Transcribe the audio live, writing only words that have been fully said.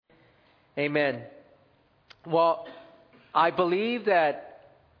Amen. Well, I believe that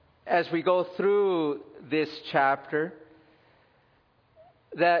as we go through this chapter,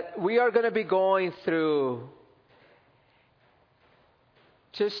 that we are going to be going through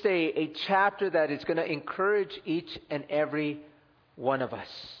just a chapter that is going to encourage each and every one of us.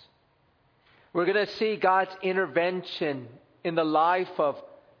 We're going to see God's intervention in the life of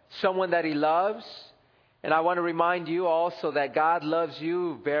someone that He loves. And I want to remind you also that God loves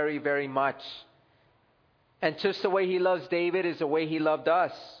you very, very much. And just the way He loves David is the way He loved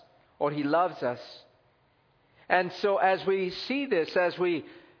us, or He loves us. And so as we see this, as we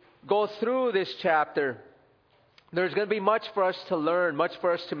go through this chapter, there's going to be much for us to learn, much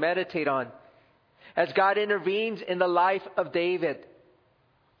for us to meditate on. As God intervenes in the life of David,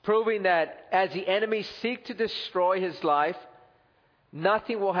 proving that as the enemies seek to destroy his life,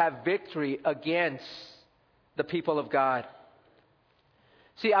 nothing will have victory against the people of God.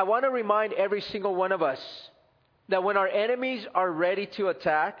 See, I want to remind every single one of us that when our enemies are ready to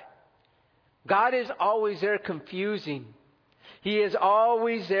attack, God is always there confusing. He is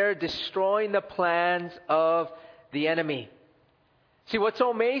always there destroying the plans of the enemy. See, what's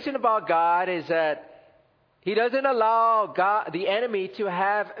so amazing about God is that He doesn't allow the enemy to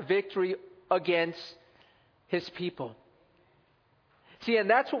have victory against His people. See, and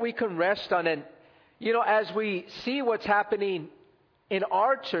that's what we can rest on. And as we see what's happening in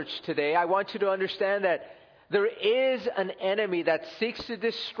our church today, I want you to understand that there is an enemy that seeks to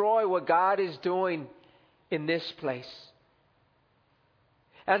destroy what God is doing in this place.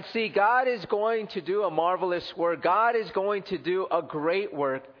 And see, God is going to do a marvelous work. God is going to do a great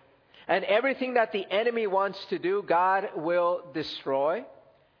work. And everything that the enemy wants to do, God will destroy.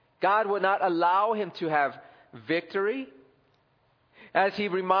 God will not allow him to have victory. As He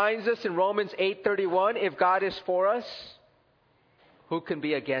reminds us in Romans 8:31, if God is for us, who can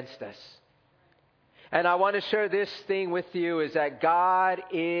be against us? And I want to share this thing with you, is that God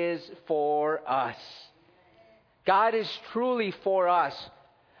is for us. God is truly for us.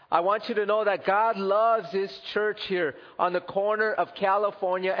 I want you to know that God loves this church here on the corner of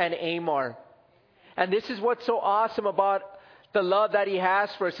California and Amar. And this is what's so awesome about the love that He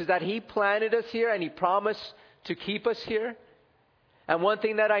has for us, is that He planted us here and He promised to keep us here. And one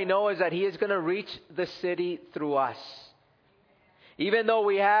thing that I know is that He is going to reach the city through us. Even though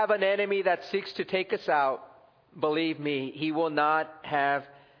we have an enemy that seeks to take us out, believe me, he will not have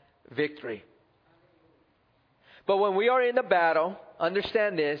victory. But when we are in the battle,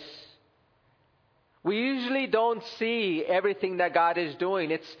 understand this, we usually don't see everything that God is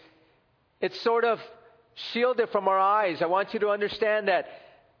doing. It's sort of shielded from our eyes. I want you to understand that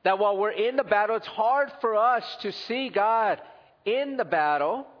while we're in the battle, it's hard for us to see God in the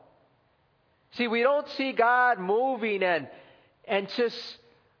battle. See, we don't see God moving and just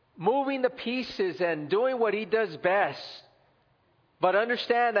moving the pieces and doing what He does best. But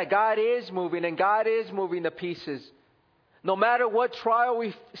understand that God is moving, and God is moving the pieces. No matter what trial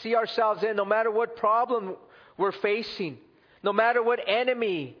we see ourselves in, no matter what problem we're facing, no matter what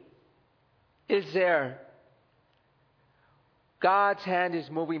enemy is there, God's hand is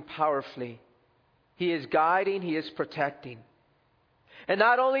moving powerfully. He is guiding, He is protecting. And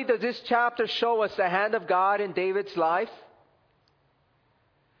not only does this chapter show us the hand of God in David's life,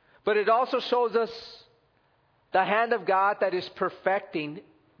 but it also shows us the hand of God that is perfecting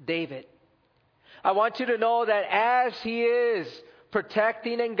David. I want you to know that as He is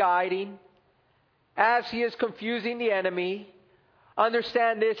protecting and guiding, as He is confusing the enemy,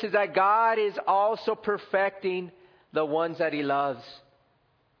 understand this, is that God is also perfecting the ones that He loves.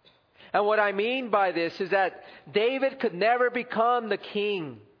 And what I mean by this is that David could never become the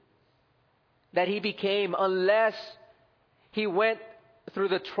king that he became unless he went through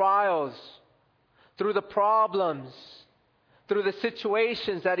the trials, through the problems, through the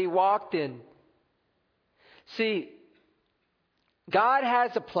situations that he walked in. See, God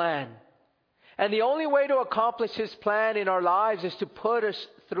has a plan. And the only way to accomplish His plan in our lives is to put us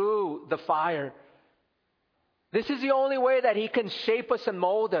through the fire. This is the only way that He can shape us and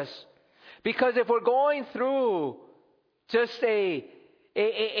mold us. Because if we're going through just a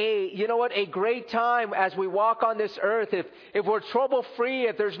great time as we walk on this earth, if we're trouble free,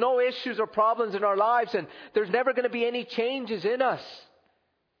 if there's no issues or problems in our lives, and there's never going to be any changes in us.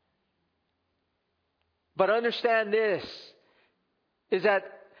 But understand this, is that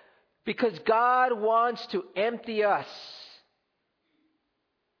because God wants to empty us,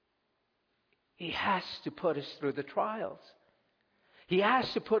 He has to put us through the trials. He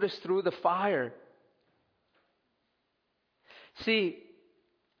has to put us through the fire. See,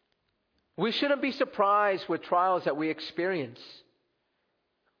 we shouldn't be surprised with trials that we experience.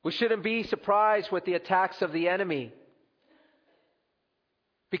 We shouldn't be surprised with the attacks of the enemy.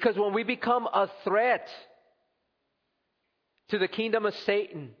 Because when we become a threat to the kingdom of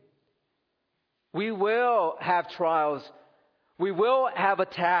Satan, we will have trials. We will have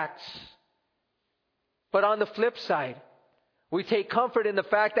attacks. But on the flip side, we take comfort in the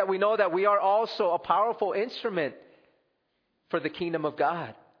fact that we know that we are also a powerful instrument for the kingdom of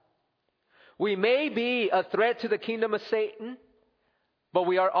God. We may be a threat to the kingdom of Satan, but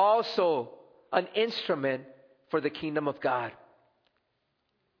we are also an instrument for the kingdom of God.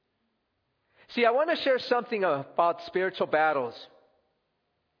 See, I want to share something about spiritual battles.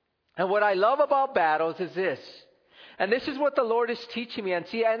 And what I love about battles is this. And this is what the Lord is teaching me. And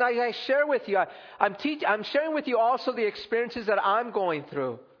see, and I share with you, I'm sharing with you also the experiences that I'm going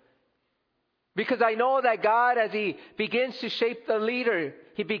through. Because I know that God, as He begins to shape the leader,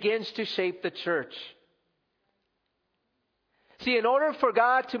 He begins to shape the church. See, in order for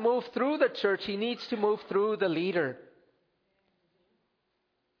God to move through the church, He needs to move through the leader.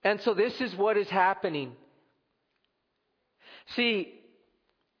 And so this is what is happening. See,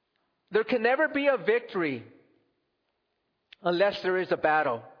 there can never be a victory unless there is a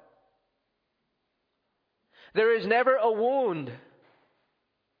battle. There is never a wound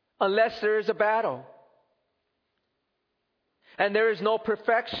unless there is a battle. And there is no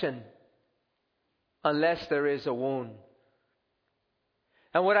perfection unless there is a wound.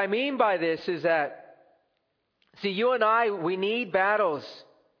 And what I mean by this is that, see, you and I, we need battles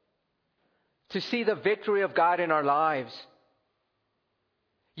to see the victory of God in our lives.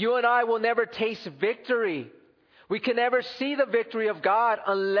 You and I will never taste victory. We can never see the victory of God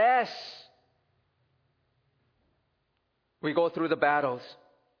unless we go through the battles.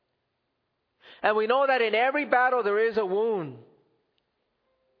 And we know that in every battle there is a wound.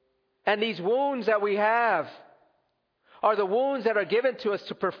 And these wounds that we have are the wounds that are given to us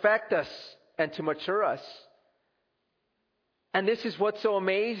to perfect us and to mature us. And this is what's so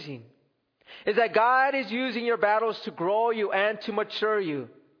amazing, is that God is using your battles to grow you and to mature you.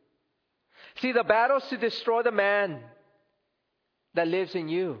 See, the battles to destroy the man that lives in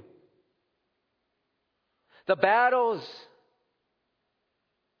you. The battles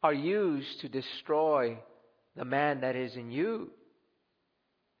are used to destroy the man that is in you,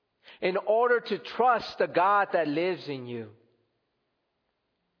 in order to trust the God that lives in you.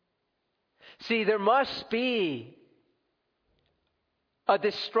 See, there must be a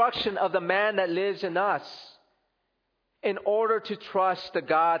destruction of the man that lives in us in order to trust the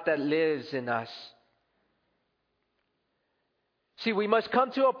God that lives in us. See, we must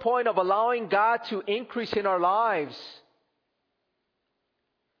come to a point of allowing God to increase in our lives.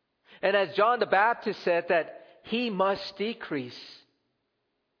 And as John the Baptist said, that He must decrease.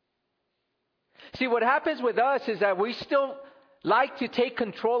 See, what happens with us is that we still like to take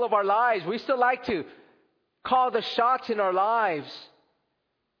control of our lives. We still like to call the shots in our lives.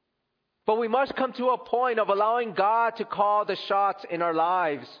 But we must come to a point of allowing God to call the shots in our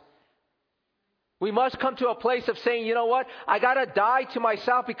lives. We must come to a place of saying, you know what? I got to die to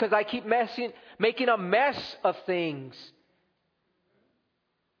myself because I keep making a mess of things.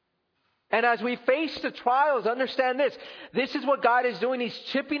 And as we face the trials, understand this. This is what God is doing. He's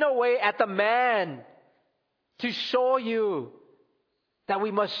chipping away at the man to show you that we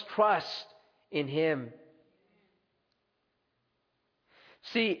must trust in Him.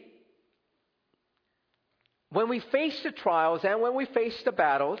 See, when we face the trials and when we face the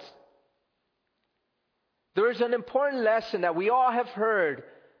battles, there is an important lesson that we all have heard,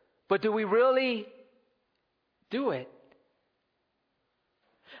 but do we really do it?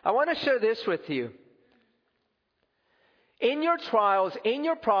 I want to share this with you. In your trials, in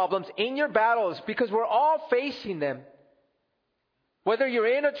your problems, in your battles, because we're all facing them. Whether you're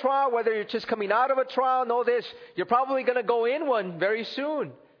in a trial, whether you're just coming out of a trial, know this, you're probably going to go in one very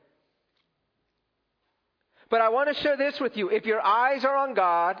soon. But I want to share this with you. If your eyes are on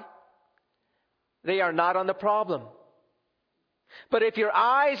God, they are not on the problem. But if your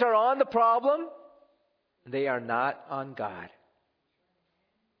eyes are on the problem, they are not on God.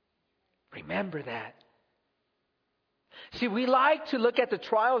 Remember that. See, we like to look at the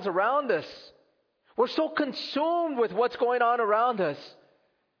trials around us. We're so consumed with what's going on around us.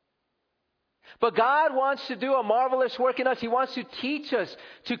 But God wants to do a marvelous work in us. He wants to teach us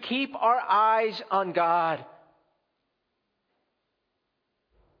to keep our eyes on God.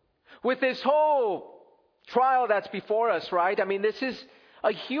 With this whole trial that's before us, right? I mean, this is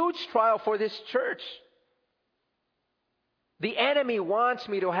a huge trial for this church. The enemy wants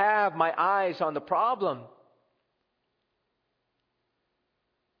me to have my eyes on the problem.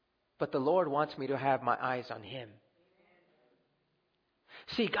 But the Lord wants me to have my eyes on Him.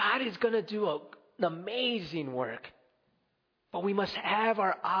 See, God is going to do an amazing work. But we must have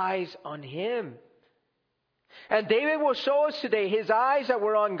our eyes on Him. And David will show us today his eyes that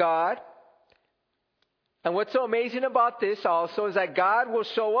were on God. And what's so amazing about this also is that God will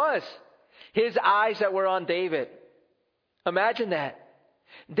show us His eyes that were on David. Imagine that.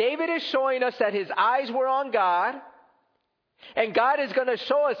 David is showing us that his eyes were on God. And God is going to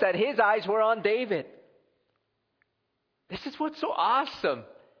show us that His eyes were on David. This is what's so awesome.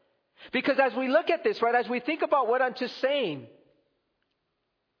 Because as we look at this, right, as we think about what I'm just saying,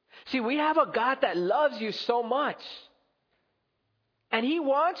 see, we have a God that loves you so much. And He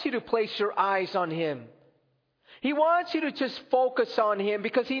wants you to place your eyes on Him. He wants you to just focus on Him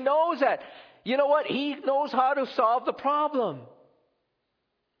because He knows that, you know what? He knows how to solve the problem.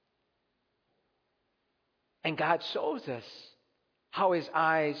 And God shows us how His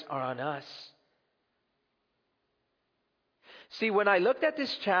eyes are on us. See, when I looked at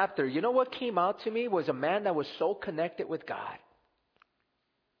this chapter, you know what came out to me was a man that was so connected with God.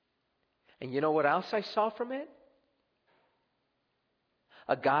 And you know what else I saw from it?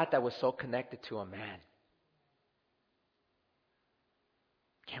 A God that was so connected to a man.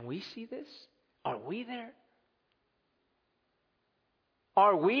 Can we see this? Are we there?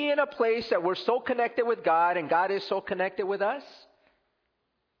 Are we in a place that we're so connected with God and God is so connected with us?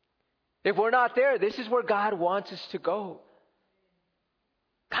 If we're not there, this is where God wants us to go.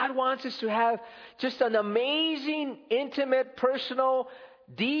 God wants us to have just an amazing, intimate, personal,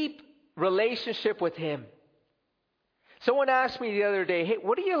 deep relationship with Him. Someone asked me the other day, hey,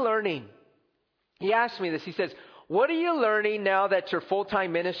 what are you learning? He asked me this. He says, what are you learning now that you're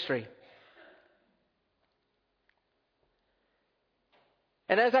full-time ministry?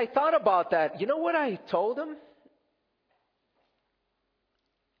 And as I thought about that, you know what I told him?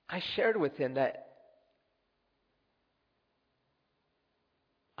 I shared with him that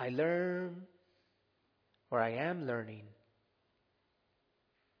I am learning.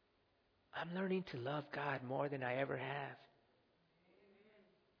 I'm learning to love God more than I ever have.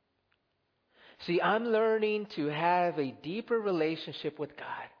 See, I'm learning to have a deeper relationship with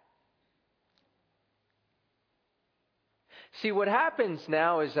God. See, what happens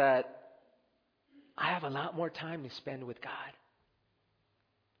now is that I have a lot more time to spend with God.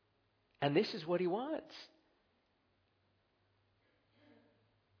 And this is what He wants.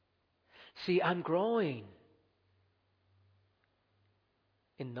 See, I'm growing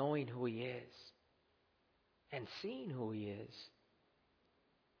in knowing who He is and seeing who He is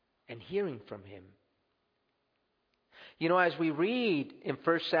and hearing from Him. You know, as we read in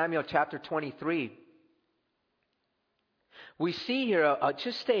 1 Samuel chapter 23, we see here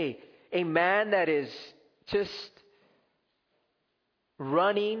just a man that is just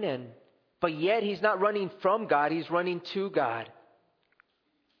running, but yet he's not running from God, he's running to God.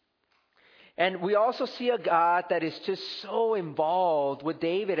 And we also see a God that is just so involved with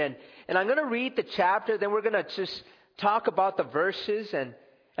David. And I'm going to read the chapter, then we're going to just talk about the verses and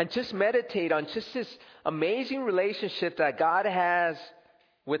just meditate on just this amazing relationship that God has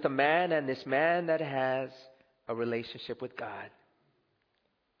with a man and this man that has a relationship with God.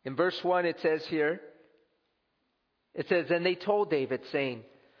 In verse 1 it says here, it says, and they told David saying,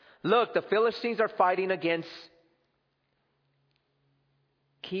 look, the Philistines are fighting against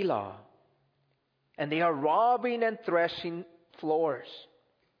Keilah, and they are robbing and threshing floors.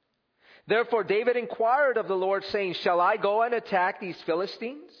 Therefore David inquired of the Lord, saying, shall I go and attack these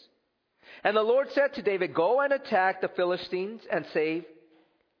Philistines? And the Lord said to David, go and attack the Philistines and save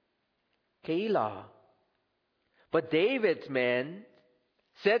Keilah. But David's men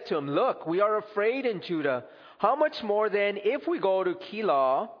said to him, look, we are afraid in Judah. How much more then if we go to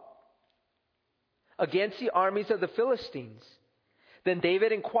Keilah against the armies of the Philistines? Then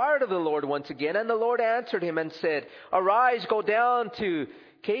David inquired of the Lord once again, and the Lord answered him and said, arise, go down to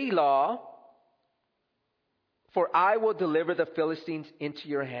Keilah, for I will deliver the Philistines into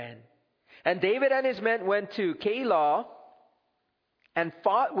your hand. And David and his men went to Keilah and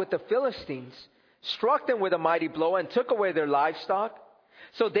fought with the Philistines, struck them with a mighty blow, and took away their livestock.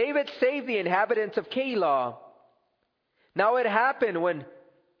 So David saved the inhabitants of Keilah. Now it happened when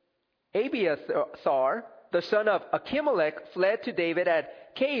Abiathar, the son of Achimelech, fled to David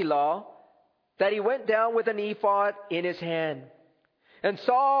at Keilah, that he went down with an ephod in his hand. And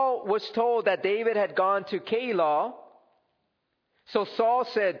Saul was told that David had gone to Keilah. So Saul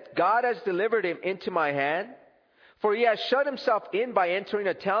said, God has delivered him into my hand, for he has shut himself in by entering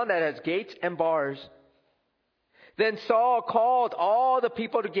a town that has gates and bars. Then Saul called all the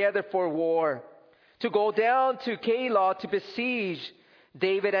people together for war, to go down to Keilah to besiege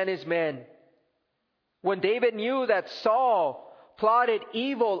David and his men. When David knew that Saul plotted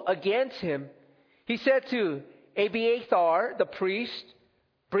evil against him, he said to Abiathar, the priest,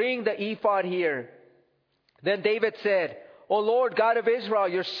 "Bring the ephod here." Then David said, "O Lord God of Israel,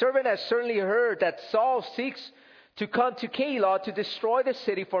 your servant has certainly heard that Saul seeks to come to Keilah to destroy the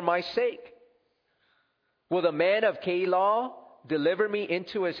city for my sake. Will the man of Keilah deliver me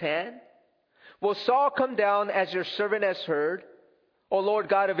into his hand? Will Saul come down as your servant has heard? O Lord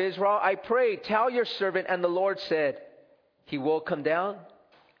God of Israel, I pray, tell your servant." And the Lord said, "He will come down."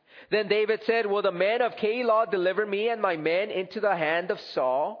 Then David said, "Will the man of Keilah deliver me and my men into the hand of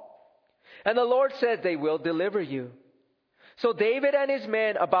Saul?" And the Lord said, "They will deliver you." So David and his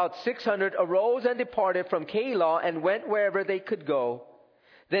men, about 600, arose and departed from Keilah and went wherever they could go.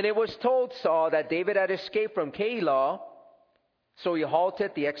 Then it was told Saul that David had escaped from Keilah, so he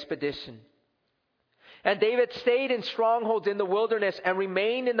halted the expedition. And David stayed in strongholds in the wilderness and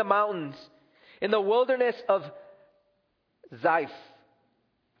remained in the mountains, in the wilderness of Ziph.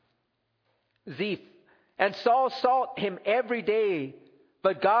 And Saul sought him every day,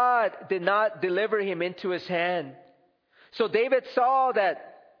 but God did not deliver him into his hand. So David saw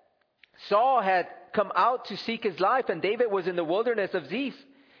that Saul had come out to seek his life, and David was in the wilderness of Ziph,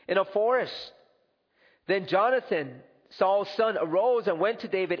 in a forest. Then Jonathan, Saul's son, arose and went to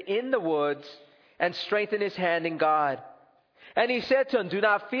David in the woods and strengthened his hand in God. And he said to him, "Do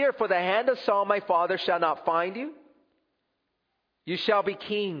not fear, for the hand of Saul my father shall not find you. You shall be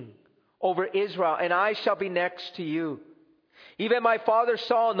king over Israel, and I shall be next to you. Even my father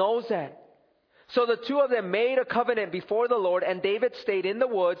Saul knows that." So the two of them made a covenant before the Lord, and David stayed in the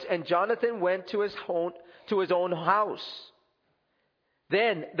woods, and Jonathan went to his own house.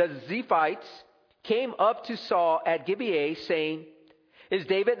 Then the Ziphites came up to Saul at Gibeah, saying, "Is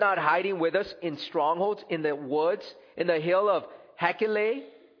David not hiding with us in strongholds in the woods, in the hill of Hachilah,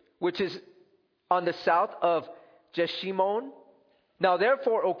 which is on the south of Jeshimon? Now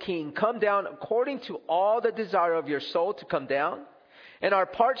therefore, O king, come down according to all the desire of your soul to come down, and our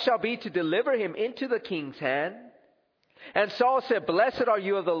part shall be to deliver him into the king's hand." And Saul said, "Blessed are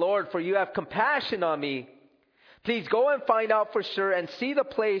you of the Lord, for you have compassion on me. Please go and find out for sure and see the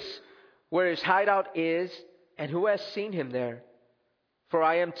place where his hideout is and who has seen him there. For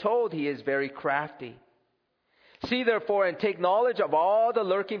I am told he is very crafty. See therefore and take knowledge of all the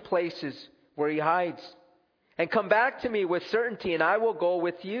lurking places where he hides. And come back to me with certainty, and I will go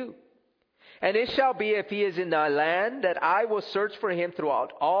with you. And it shall be, if he is in thy land, that I will search for him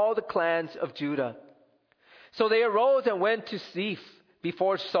throughout all the clans of Judah." So they arose and went to Ziph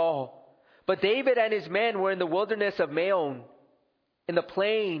before Saul. But David and his men were in the wilderness of Maon, in the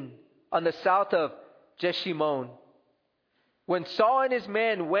plain on the south of Jeshimon. When Saul and his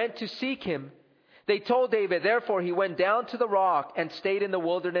men went to seek him, they told David. Therefore he went down to the rock and stayed in the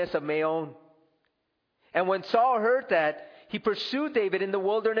wilderness of Maon. And when Saul heard that, he pursued David in the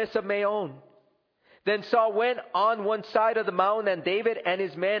wilderness of Maon. Then Saul went on one side of the mountain, and David and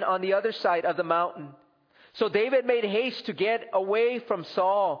his men on the other side of the mountain. So David made haste to get away from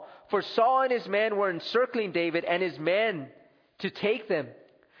Saul, for Saul and his men were encircling David and his men to take them.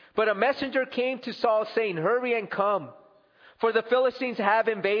 But a messenger came to Saul saying, "Hurry and come, for the Philistines have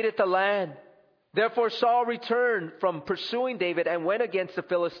invaded the land." Therefore Saul returned from pursuing David and went against the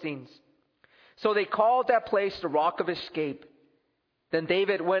Philistines. So they called that place the Rock of Escape. Then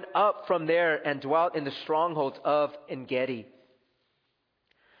David went up from there and dwelt in the strongholds of En-gedi.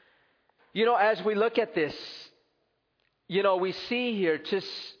 As we look at this, we see here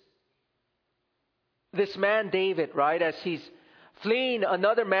just this man David, right? As he's fleeing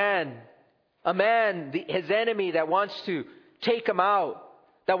another man, his enemy that wants to take him out,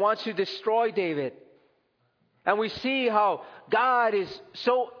 that wants to destroy David. And we see how God is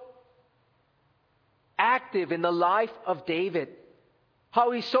so active in the life of David, how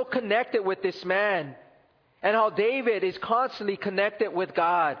he's so connected with this man, and how David is constantly connected with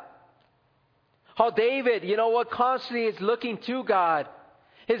God. How David, constantly is looking to God.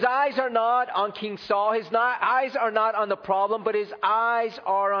 His eyes are not on King Saul. His eyes are not on the problem, but his eyes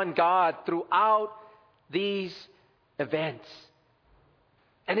are on God throughout these events.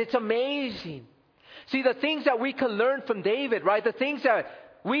 And it's amazing. See, the things that we can learn from David, right? The things that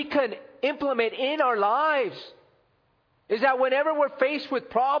we can implement in our lives is that whenever we're faced with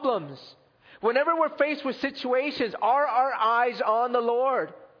problems, whenever we're faced with situations, are our eyes on the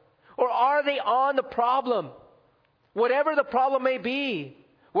Lord? Or are they on the problem? Whatever the problem may be,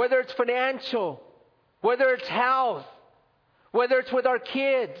 whether it's financial, whether it's health, whether it's with our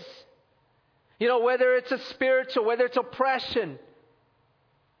kids, whether it's a spiritual, whether it's oppression,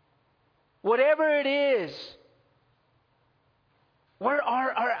 whatever it is, where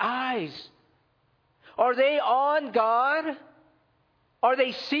are our eyes? Are they on God? Are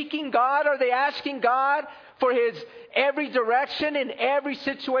they seeking God? Are they asking God for His every direction in every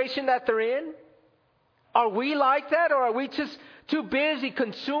situation that they're in? Are we like that, or are we just too busy,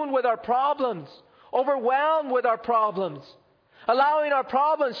 consumed with our problems, overwhelmed with our problems, allowing our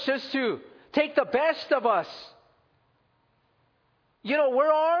problems just to take the best of us?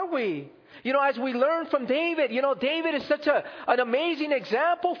 Where are we? As we learn from David, David is such an amazing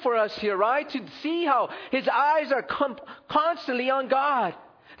example for us here, right? To see how his eyes are constantly on God.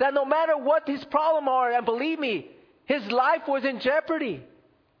 That no matter what his problem are, and believe me, his life was in jeopardy.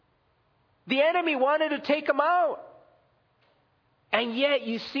 The enemy wanted to take him out. And yet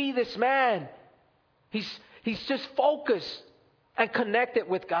you see this man, he's just focused and connected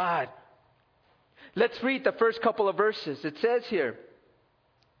with God. Let's read the first couple of verses. It says here,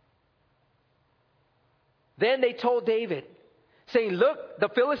 then they told David, saying, look, the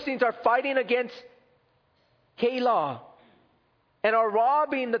Philistines are fighting against Keilah and are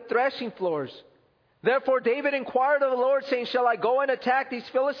robbing the threshing floors. Therefore David inquired of the Lord, saying, shall I go and attack these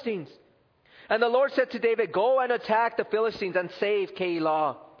Philistines? And the Lord said to David, go and attack the Philistines and save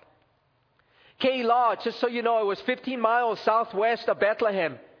Keilah. Keilah, just so you know, it was 15 miles southwest of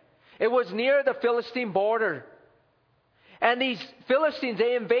Bethlehem. It was near the Philistine border. And these Philistines,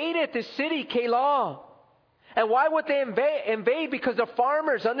 they invaded the city, Keilah. And why would they invade? Because the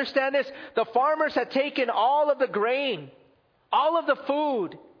farmers, understand this, the farmers had taken all of the grain, all of the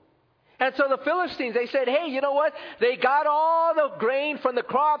food. And so the Philistines, they said, hey, you know what? They got all the grain from the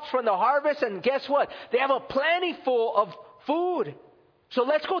crops, from the harvest, and guess what? They have a plenty full of food. So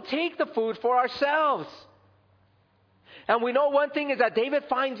let's go take the food for ourselves. And we know one thing is that David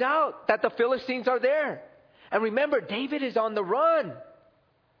finds out that the Philistines are there. And remember, David is on the run.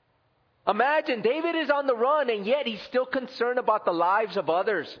 Imagine, David is on the run, and yet he's still concerned about the lives of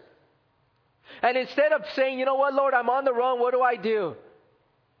others. And instead of saying, you know what, Lord, I'm on the run, what do?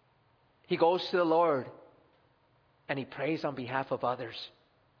 He goes to the Lord, and he prays on behalf of others.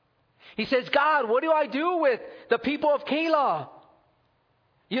 He says, God, what do I do with the people of Keilah?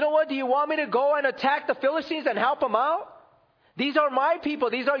 You know what, do you want me to go and attack the Philistines and help them out? These are my people,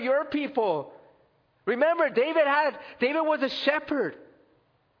 these are your people. Remember, David was a shepherd.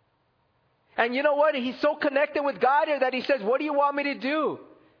 And you know what? He's so connected with God here that he says, what do you want me to do?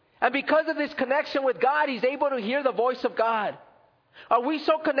 And because of this connection with God, he's able to hear the voice of God. Are we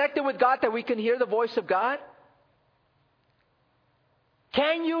so connected with God that we can hear the voice of God?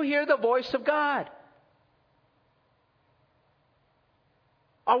 Can you hear the voice of God?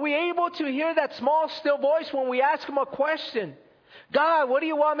 Are we able to hear that small, still voice when we ask Him a question? God, what do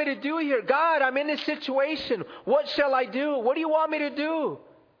you want me to do here? God, I'm in this situation. What shall I do? What do you want me to do?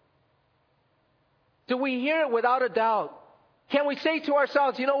 Do we hear it without a doubt? Can we say to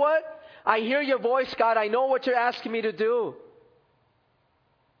ourselves, you know what? I hear your voice, God. I know what you're asking me to do.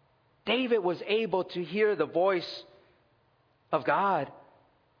 David was able to hear the voice of God.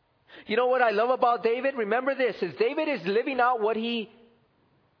 You know what I love about David? Remember this, is David is living out what he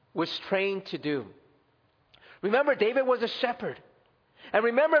was trained to do. Remember, David was a shepherd. And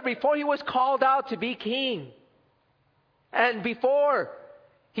remember, before he was called out to be king, and before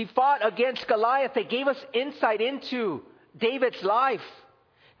he fought against Goliath, they gave us insight into David's life.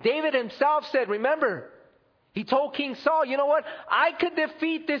 David himself said, remember, he told King Saul, you know what? I could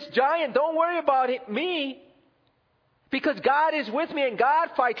defeat this giant. Don't worry about it, me. Because God is with me and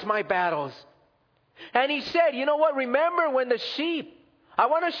God fights my battles. And he said, you know what? Remember when the sheep, I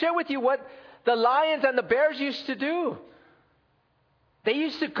want to share with you what the lions and the bears used to do. They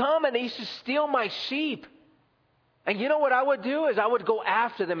used to come and they used to steal my sheep. And you know what I would do is I would go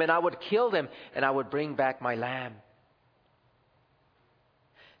after them and I would kill them and I would bring back my lamb.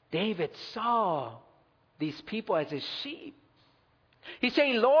 David saw these people as his sheep. He's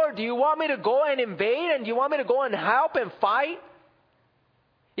saying, Lord, do you want me to go and invade? And do you want me to go and help and fight?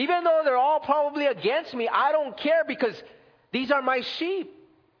 Even though they're all probably against me, I don't care because these are my sheep.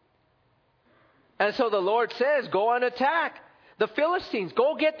 And so the Lord says, go and attack the Philistines.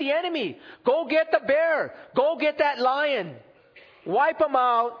 Go get the enemy. Go get the bear. Go get that lion. Wipe them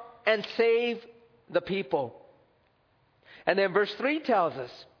out and save the people. And then verse 3 tells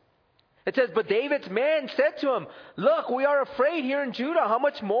us, it says, but David's men said to him, look, we are afraid here in Judah. How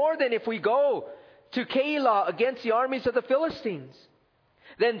much more than if we go to Keilah against the armies of the Philistines?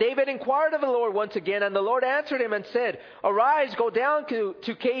 Then David inquired of the Lord once again, and the Lord answered him and said, arise, go down to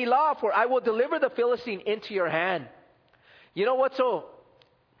Keilah, for I will deliver the Philistine into your hand. You know what's so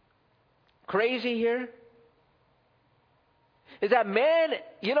crazy here? Is that man,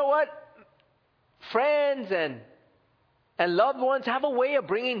 you know what? Friends and loved ones have a way of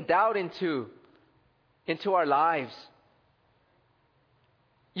bringing doubt into our lives.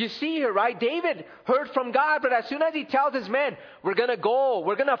 You see here, right? David heard from God, but as soon as he tells his men, we're going to go,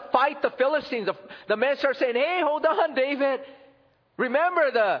 we're going to fight the Philistines, the men start saying, hey, hold on, David.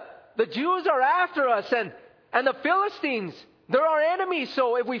 Remember, the Jews are after us, and the Philistines, they're our enemies.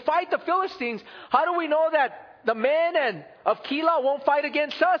 So if we fight the Philistines, how do we know that the men of Keilah won't fight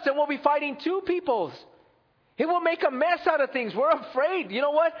against us, and we'll be fighting two peoples? It will make a mess out of things. We're afraid. You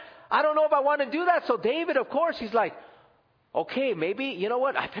know what? I don't know if I want to do that. So David, of course, he's like, okay, maybe, you know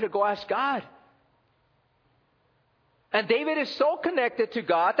what? I better go ask God. And David is so connected to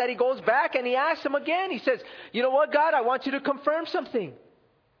God that he goes back and he asks him again. He says, you know what, God? I want you to confirm something.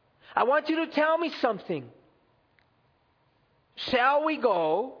 I want you to tell me something. Shall we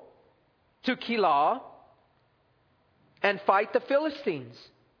go to Keilah and fight the Philistines?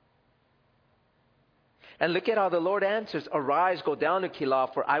 And look at how the Lord answers. Arise, go down to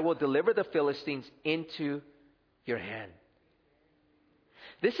Keilah, for I will deliver the Philistines into your hand.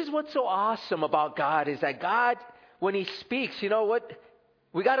 This is what's so awesome about God, is that God, when He speaks, you know what?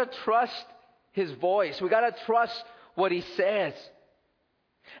 We got to trust His voice. We got to trust what He says.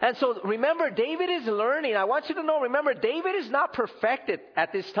 And so remember, David is learning. I want you to know, remember, David is not perfected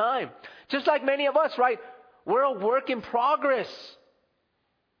at this time. Just like many of us, right? We're a work in progress.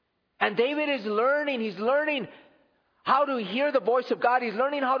 And David is learning. He's learning how to hear the voice of God. He's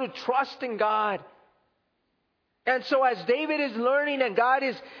learning how to trust in God. And so as David is learning and God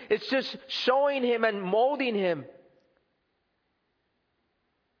is just showing him and molding him,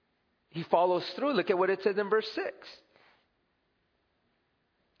 he follows through. Look at what it says in verse 6.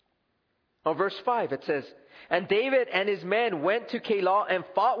 Or verse 5, it says, and David and his men went to Keilah and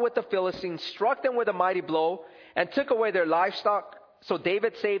fought with the Philistines, struck them with a mighty blow, and took away their livestock. So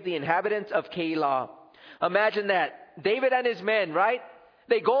David saved the inhabitants of Keilah. Imagine that. David and his men, right?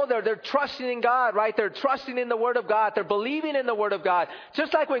 They go there, they're trusting in God, right? They're trusting in the Word of God. They're believing in the Word of God.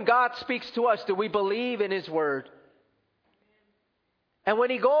 Just like when God speaks to us, do we believe in His Word? And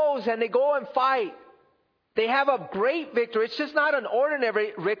when He goes and they go and fight, they have a great victory. It's just not an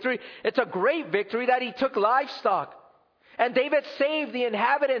ordinary victory. It's a great victory that he took livestock. And David saved the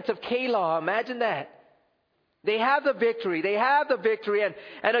inhabitants of Keilah. Imagine that. They have the victory. They have the victory.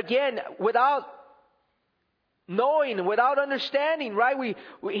 And again, without knowing, without understanding, right?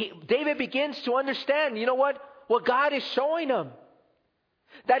 David begins to understand, you know what God is showing him.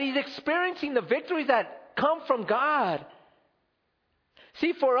 That he's experiencing the victories that come from God.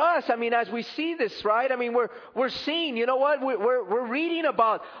 See, for us, I mean, as we see this, right? I mean, we're seeing, you know what? We're reading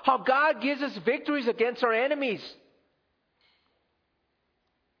about how God gives us victories against our enemies.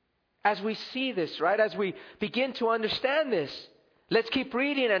 As we see this, right? As we begin to understand this, let's keep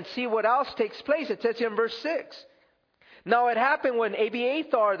reading and see what else takes place. It says here in verse 6. Now it happened when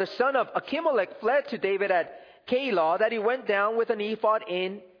Abiathar, the son of Achimelech, fled to David at Keilah, that he went down with an ephod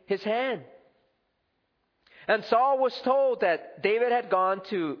in his hand. And Saul was told that David had gone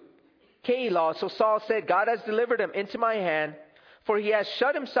to Keilah. So Saul said, God has delivered him into my hand, for he has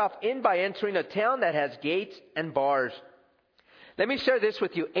shut himself in by entering a town that has gates and bars. Let me share this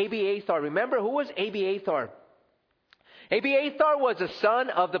with you. Abiathar. Remember, who was Abiathar? Abiathar was the son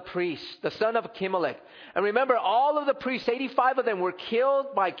of the priest, the son of Achimelech. And remember, all of the priests, 85 of them, were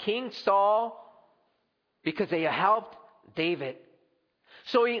killed by King Saul because they helped David.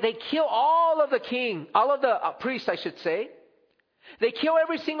 So they kill all of the priests, I should say. They kill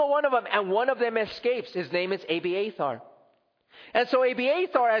every single one of them, and one of them escapes. His name is Abiathar. And so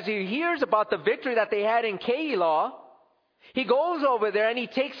Abiathar, as he hears about the victory that they had in Keilah, he goes over there and he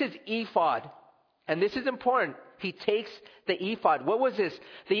takes his ephod. And this is important. He takes the ephod. What was this?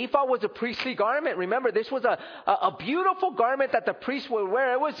 The ephod was a priestly garment. Remember, this was a beautiful garment that the priests would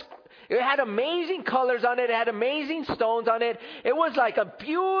wear. It had amazing colors on it. It had amazing stones on it. It was like a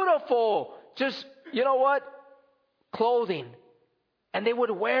beautiful, just, you know what? Clothing. And they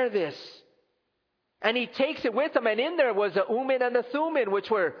would wear this. And he takes it with him. And in there was the Urim and the Thummim, which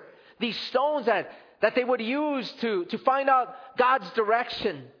were these stones that they would use to find out God's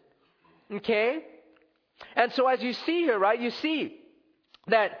direction. Okay? And so as you see here, right, you see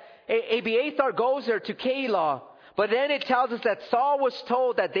that Abiathar goes there to Keilah. But then it tells us that Saul was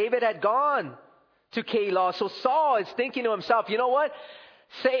told that David had gone to Keilah. So Saul is thinking to himself, you know what?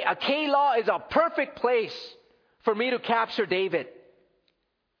 Keilah is a perfect place for me to capture David.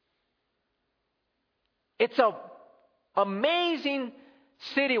 It's an amazing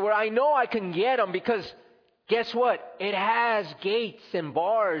city where I know I can get him because guess what? It has gates and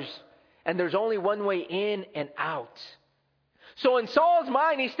bars. And there's only one way in and out. So in Saul's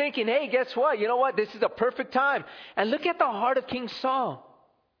mind, he's thinking, hey, guess what? You know what? This is a perfect time. And look at the heart of King Saul.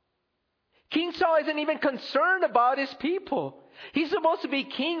 King Saul isn't even concerned about his people. He's supposed to be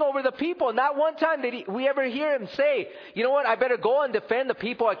king over the people. Not one time did we ever hear him say, you know what, I better go and defend the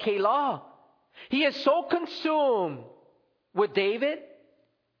people at Keilah. He is so consumed with David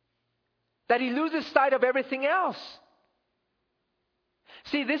that he loses sight of everything else.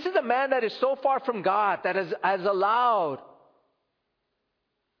 See, this is a man that is so far from God that has allowed,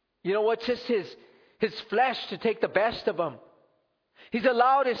 you know what, just his flesh to take the best of him. He's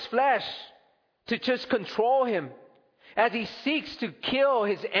allowed his flesh to just control him as he seeks to kill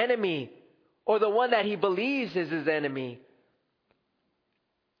his enemy or the one that he believes is his enemy.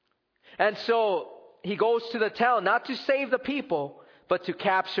 And so he goes to the town not to save the people, but to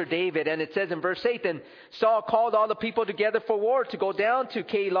capture David. And it says in verse 8, then Saul called all the people together for war to go down to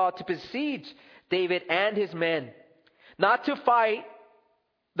Keilah to besiege David and his men. Not to fight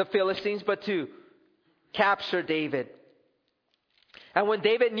the Philistines, but to capture David. And when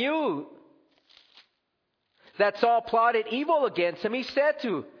David knew that Saul plotted evil against him, he said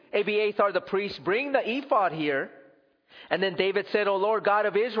to Abiathar the priest, bring the ephod here. And then David said, O Lord God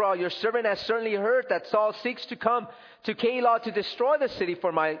of Israel, your servant has certainly heard that Saul seeks to come to Keilah to destroy the city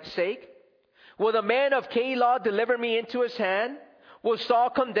for my sake. Will the man of Keilah deliver me into his hand? Will Saul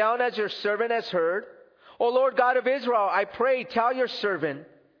come down as your servant has heard? O Lord God of Israel, I pray, tell your servant.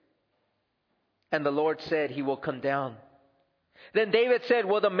 And the Lord said, he will come down. Then David said,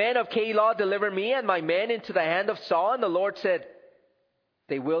 will the men of Keilah deliver me and my men into the hand of Saul? And the Lord said,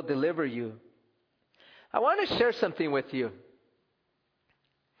 they will deliver you. I want to share something with you.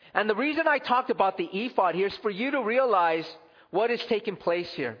 And the reason I talked about the ephod here is for you to realize what is taking place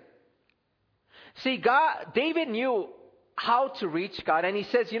here. See, David knew how to reach God. And he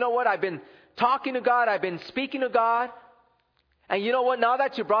says, you know what? I've been talking to God. I've been speaking to God. And you know what? Now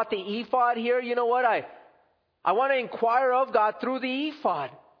that you brought the ephod here, you know what? I want to inquire of God through the ephod.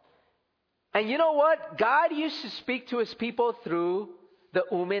 And you know what? God used to speak to his people through the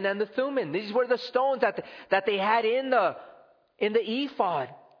Urim and the Thummim. These were the stones that they had in the ephod.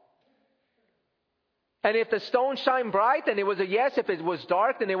 And if the stone shined bright, then it was a yes. If it was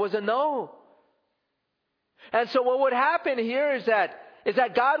dark, then it was a no. And so what would happen here is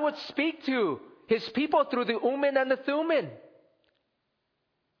that God would speak to his people through the Urim and the Thummim.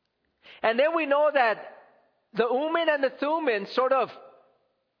 And then we know that the Urim and the Thummim sort of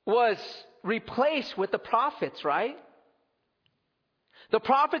was replaced with the prophets, right? The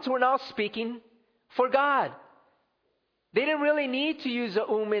prophets were now speaking for God. They didn't really need to use the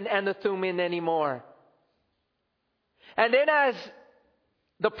Urim and the Thummim anymore. And then as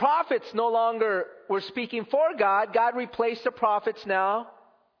the prophets no longer were speaking for God, God replaced the prophets now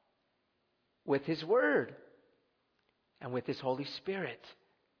with his word and with his Holy Spirit.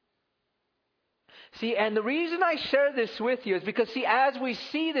 See, and the reason I share this with you is because, see, as we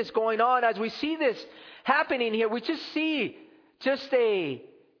see this going on, as we see this happening here, we just see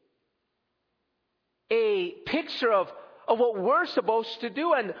a picture of what we're supposed to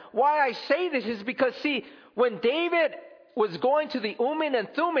do. And why I say this is because, see, when David was going to the Urim and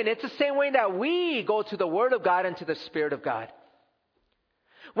Thummim, it's the same way that we go to the Word of God and to the Spirit of God.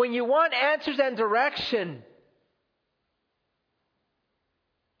 When you want answers and direction,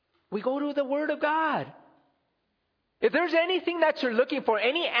 we go to the Word of God. If there's anything that you're looking for,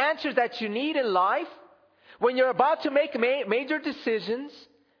 any answers that you need in life, when you're about to make major decisions,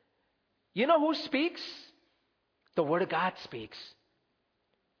 you know who speaks? The Word of God speaks.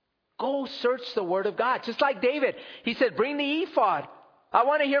 Go search the Word of God. Just like David, he said, bring the ephod. I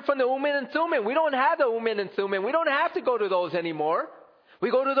want to hear from the Urim and Thummim. We don't have the Urim and Thummim. We don't have to go to those anymore.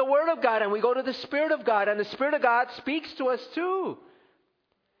 We go to the Word of God and we go to the Spirit of God. And the Spirit of God speaks to us too.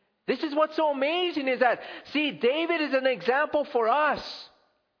 This is what's so amazing is that, see, David is an example for us.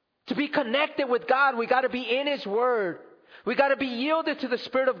 To be connected with God, we got to be in His Word. We got to be yielded to the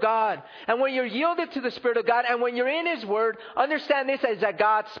Spirit of God. And when you're yielded to the Spirit of God and when you're in His Word, understand this is that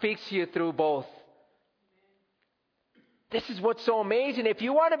God speaks to you through both. This is what's so amazing. If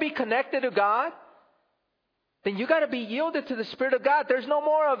you want to be connected to God, then you got to be yielded to the Spirit of God. There's no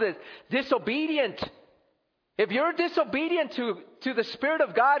more of this disobedient. If you're disobedient to the Spirit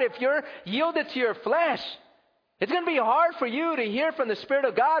of God, if you're yielded to your flesh, it's going to be hard for you to hear from the Spirit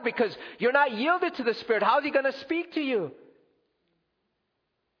of God because you're not yielded to the Spirit. How's He going to speak to you?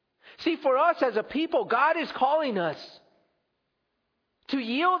 See, for us as a people, God is calling us to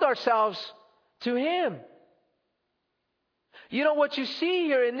yield ourselves to Him. You know, what you see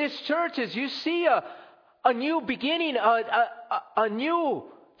here in this church is you see a new beginning, a new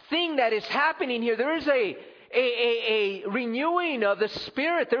thing that is happening here. There is a renewing of the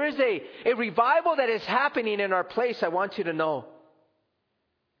Spirit. There is a revival that is happening in our place, I want you to know.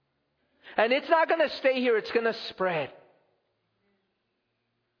 And it's not going to stay here. It's going to spread.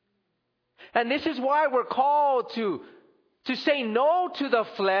 And this is why we're called to say no to the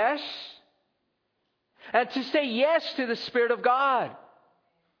flesh and to say yes to the Spirit of God.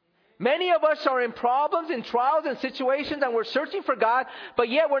 Many of us are in problems, in trials, and situations, and we're searching for God, but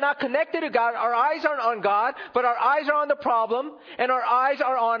yet we're not connected to God. Our eyes aren't on God, but our eyes are on the problem, and our eyes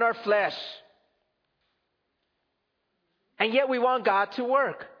are on our flesh. And yet we want God to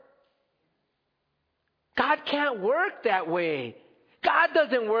work. God can't work that way. God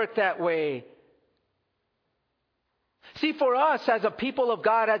doesn't work that way. See, for us as a people of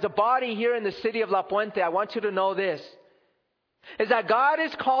God, as a body here in the city of La Puente, I want you to know this, is that God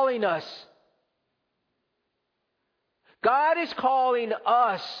is calling us. God is calling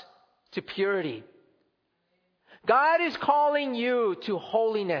us to purity. God is calling you to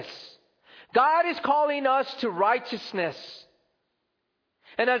holiness. God is calling us to righteousness.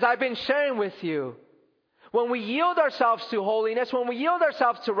 And as I've been sharing with you, when we yield ourselves to holiness, when we yield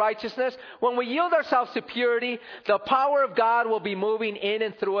ourselves to righteousness, when we yield ourselves to purity, the power of God will be moving in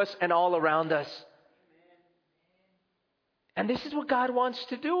and through us and all around us. And this is what God wants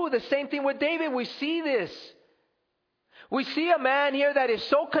to do. The same thing with David. We see this. We see a man here that is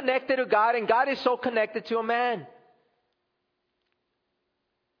so connected to God, and God is so connected to a man.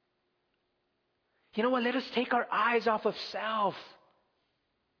 You know what? Let us take our eyes off of self.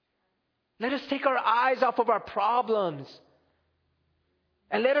 Let us take our eyes off of our problems.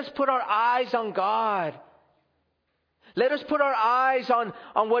 And let us put our eyes on God. Let us put our eyes on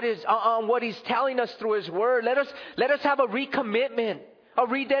what He's telling us through His Word. Let us have a recommitment, a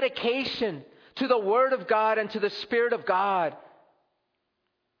rededication to the Word of God and to the Spirit of God.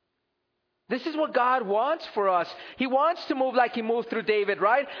 This is what God wants for us. He wants to move like He moved through David,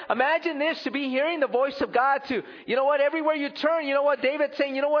 right? Imagine this, to be hearing the voice of God to, you know what, everywhere you turn, you know what, David's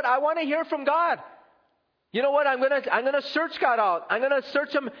saying, you know what, I want to hear from God. You know what, I'm gonna search God out. I'm gonna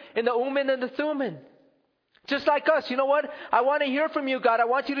search Him in the Urim and the Thummim. Just like us, you know what? I want to hear from you, God. I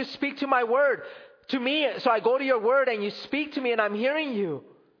want you to speak to my word, to me. So I go to your word and you speak to me and I'm hearing you.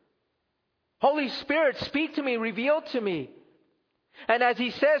 Holy Spirit, speak to me, reveal to me. And as He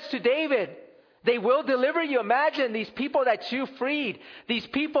says to David, they will deliver you. Imagine these people that you freed, these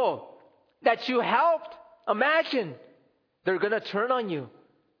people that you helped. Imagine they're going to turn on you.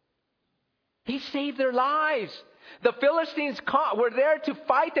 He saved their lives. The Philistines were there to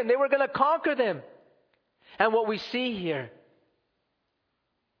fight them. They were going to conquer them. And what we see here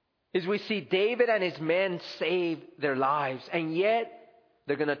is we see David and his men save their lives. And yet,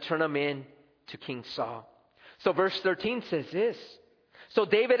 they're going to turn them in to King Saul. So verse 13 says this. So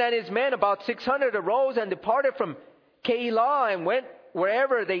David and his men, about 600, arose and departed from Keilah and went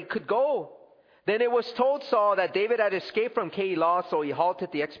wherever they could go. Then it was told Saul that David had escaped from Keilah, so he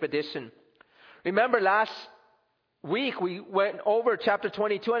halted the expedition. Remember last week we went over chapter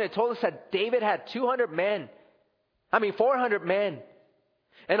 22 and it told us that David had 400 men.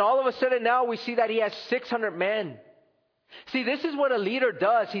 And all of a sudden now we see that he has 600 men. See, this is what a leader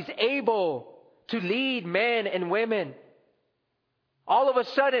does. He's able to lead men and women. All of a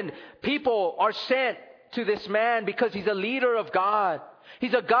sudden people are sent to this man because he's a leader of God.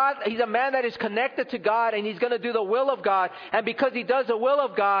 He's a man that is connected to God, and he's going to do the will of God. And because he does the will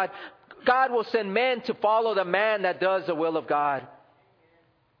of God, God will send men to follow the man that does the will of God.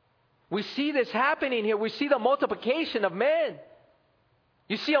 We see this happening here. We see the multiplication of men.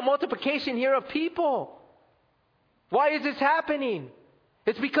 You see a multiplication here of people. Why is this happening?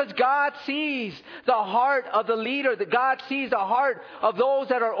 It's because God sees the heart of the leader. That God sees the heart of those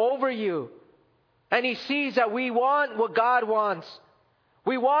that are over you. And He sees that we want what God wants.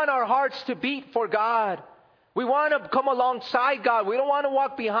 We want our hearts to beat for God. We want to come alongside God. We don't want to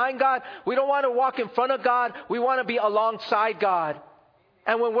walk behind God. We don't want to walk in front of God. We want to be alongside God.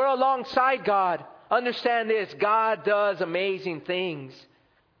 And when we're alongside God, understand this, God does amazing things.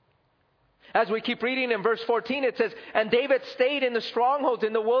 As we keep reading in verse 14, it says, and David stayed in the strongholds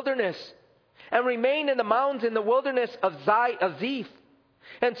in the wilderness and remained in the mountains in the wilderness of Ziph.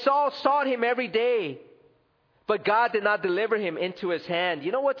 And Saul sought him every day, but God did not deliver him into his hand.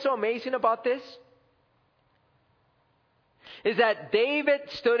 You know what's so amazing about this? Is that David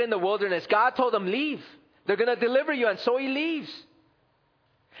stood in the wilderness. God told him, leave. They're going to deliver you. And so he leaves.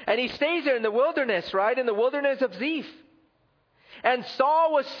 And he stays there in the wilderness, right? In the wilderness of Ziph. And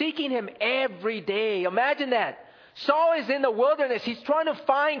Saul was seeking him every day. Imagine that. Saul is in the wilderness. He's trying to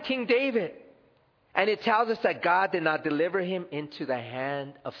find King David. And it tells us that God did not deliver him into the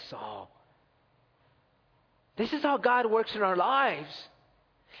hand of Saul. This is how God works in our lives.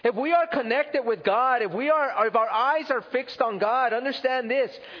 If we are connected with God, if our eyes are fixed on God, understand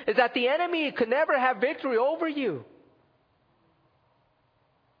this, is that the enemy could never have victory over you.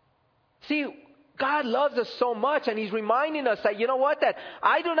 See, God loves us so much, and He's reminding us that, you know what, that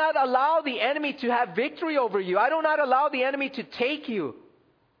I do not allow the enemy to have victory over you. I do not allow the enemy to take you.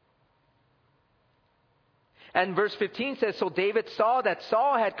 And verse 15 says, so David saw that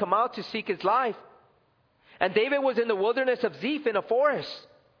Saul had come out to seek his life. And David was in the wilderness of Ziph in a forest.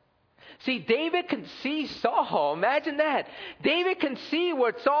 See, David can see Saul. Imagine that. David can see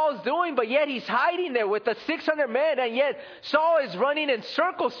what Saul is doing, but yet he's hiding there with the 600 men, and yet Saul is running in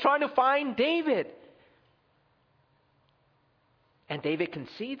circles trying to find David. And David can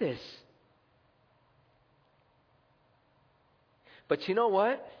see this. But you know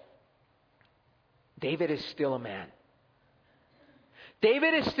what? David is still a man.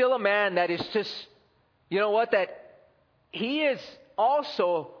 David is still a man that is just, you know what, that he is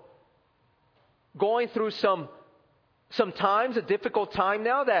also going through some times, a difficult time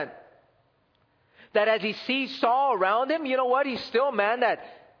now, that as he sees Saul around him, you know what, he's still a man that,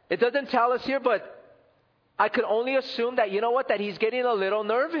 it doesn't tell us here, but I could only assume that, you know what, that he's getting a little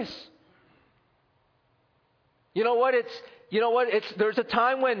nervous. You know what, there's a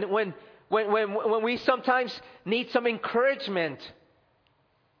time when we sometimes need some encouragement.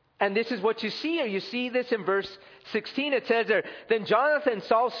 And this is what you see here. You see this in verse 16. It says there, then Jonathan,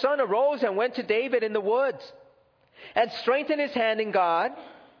 Saul's son, arose and went to David in the woods and strengthened his hand in God.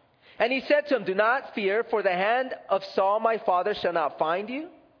 And he said to him, do not fear, for the hand of Saul my father shall not find you.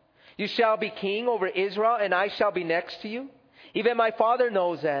 You shall be king over Israel, and I shall be next to you. Even my father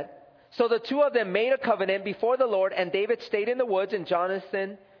knows that. So the two of them made a covenant before the Lord, and David stayed in the woods, and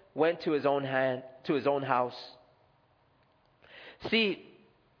Jonathan went to his own house. See,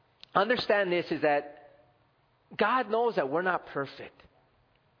 understand this, is that God knows that we're not perfect.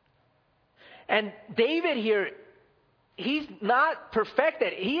 And David here, he's not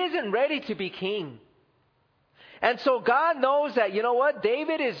perfected. He isn't ready to be king. And so God knows that, you know what,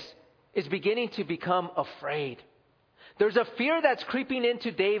 David is beginning to become afraid. There's a fear that's creeping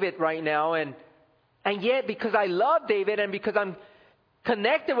into David right now. And yet, because I love David and because I'm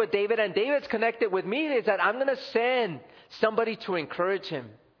connected with David and David's connected with me, is that I'm going to send somebody to encourage him.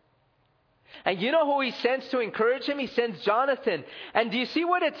 And you know who he sends to encourage him? He sends Jonathan. And do you see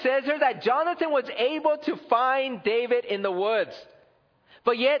what it says here? That Jonathan was able to find David in the woods.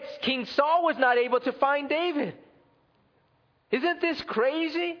 But yet King Saul was not able to find David. Isn't this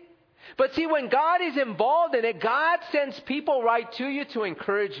crazy? But see, when God is involved in it, God sends people right to you to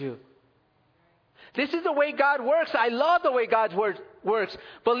encourage you. This is the way God works. I love the way God works.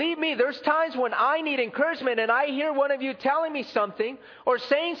 Believe me, there's times when I need encouragement and I hear one of you telling me something or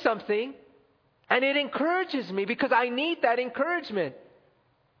saying something, and it encourages me because I need that encouragement.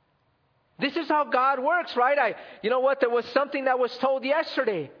 This is how God works, right? You know what? There was something that was told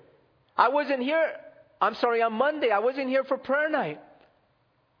yesterday. I wasn't here. On Monday. I wasn't here for prayer night.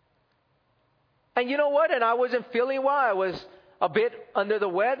 And you know what? And I wasn't feeling well. I was a bit under the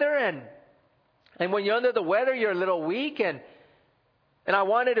weather. And when you're under the weather, you're a little weak. And I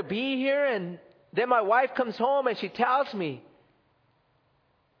wanted to be here. And then my wife comes home and she tells me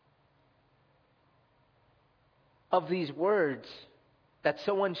of these words that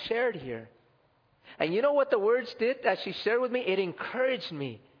someone shared here. And you know what the words did that she shared with me? It encouraged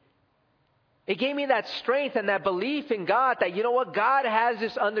me. It gave me that strength and that belief in God that, you know what, God has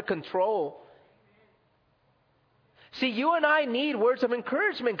this under control. See, you and I need words of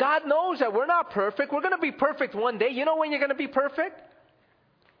encouragement. God knows that we're not perfect. We're going to be perfect one day. You know when you're going to be perfect?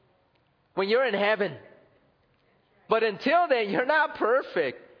 When you're in heaven. But until then, you're not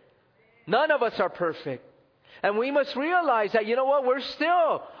perfect. None of us are perfect. And we must realize that, you know what, we're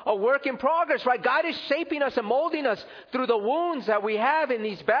still a work in progress, right? God is shaping us and molding us through the wounds that we have in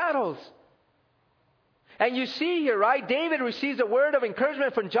these battles. And you see here, right, David receives a word of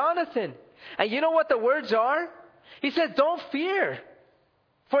encouragement from Jonathan. And you know what the words are? He says, don't fear.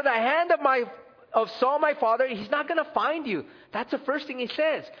 For the hand of Saul my father, he's not going to find you. That's the first thing he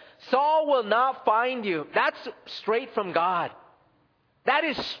says. Saul will not find you. That's straight from God. That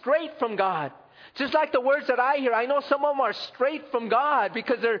is straight from God. Just like the words that I hear, I know some of them are straight from God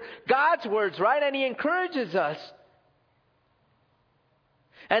because they're God's words, right? And He encourages us.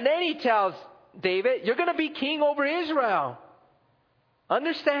 And then He tells David, you're going to be king over Israel.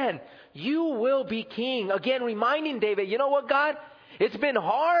 Understand, you will be king. Again, reminding David, you know what, God? It's been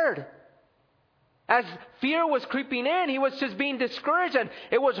hard. As fear was creeping in, he was just being discouraged. And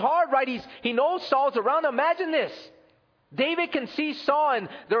it was hard, right? He knows Saul's around. Imagine this. David can see Saul and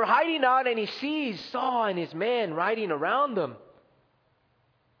they're hiding out, and he sees Saul and his men riding around them.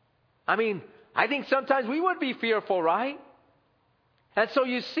 I mean, I think sometimes we would be fearful, right? And so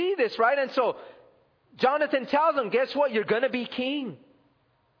you see this, right? And so Jonathan tells him, guess what? You're going to be king.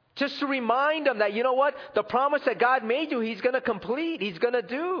 Just to remind him that, you know what? The promise that God made you, He's going to complete. He's going to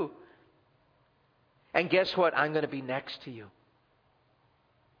do. And guess what? I'm going to be next to you.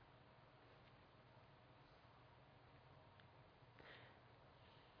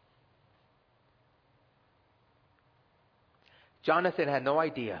 Jonathan had no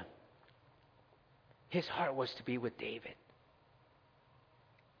idea. His heart was to be with David.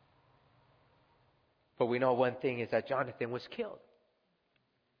 But we know one thing is that Jonathan was killed.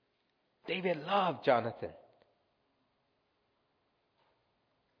 David loved Jonathan.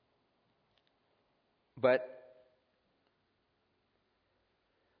 But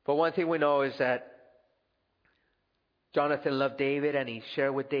one thing we know is that Jonathan loved David, and he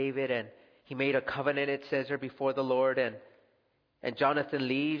shared with David, and he made a covenant, it says there, before the Lord, and Jonathan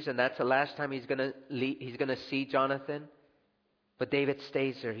leaves, and that's the last time he's gonna see Jonathan. But David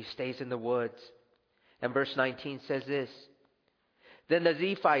stays there. He stays in the woods. And verse 19 says this: Then the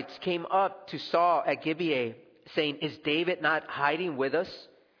Ziphites came up to Saul at Gibeah, saying, Is David not hiding with us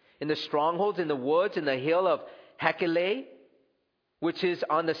in the strongholds, in the woods, in the hill of Hachilah, which is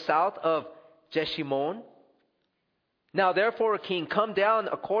on the south of Jeshimon? Now therefore, king, come down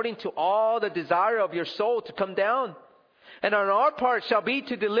according to all the desire of your soul to come down. And on our part shall be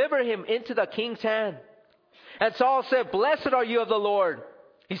to deliver him into the king's hand. And Saul said, Blessed are you of the Lord.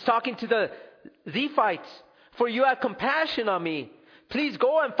 He's talking to the Ziphites. For you have compassion on me. Please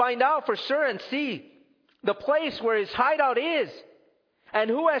go and find out for sure and see the place where his hideout is. And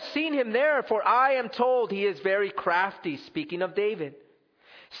who has seen him there? For I am told he is very crafty. Speaking of David.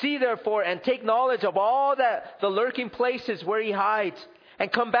 See therefore and take knowledge of all the lurking places where he hides.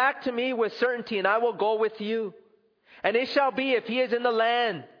 And come back to me with certainty, and I will go with you. And it shall be, if he is in the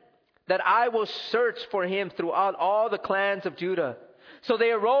land, that I will search for him throughout all the clans of Judah. So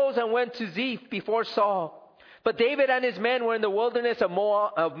they arose and went to Ziph before Saul. But David and his men were in the wilderness of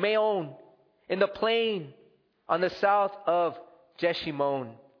Maon, in the plain on the south of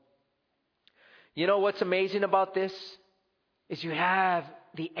Jeshimon. You know what's amazing about this? Is you have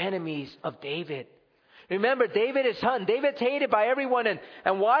the enemies of David. Remember, David is hunted. David's hated by everyone.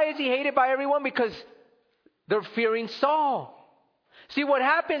 And why is he hated by everyone? Because they're fearing Saul. See, what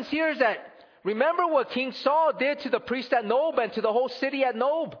happens here is that, remember what King Saul did to the priest at Nob and to the whole city at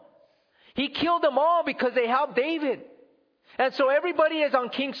Nob. He killed them all because they helped David. And so everybody is on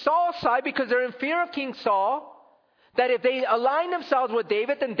King Saul's side because they're in fear of King Saul. That if they align themselves with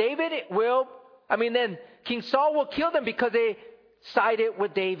David, then then King Saul will kill them because they sided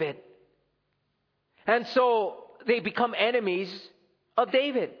with David. And so they become enemies of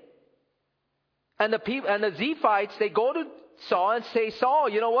David. And the Ziphites, they go to Saul and say, Saul,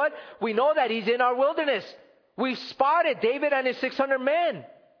 you know what? We know that he's in our wilderness. We've spotted David and his 600 men.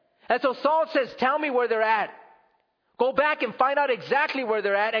 And so Saul says, tell me where they're at. Go back and find out exactly where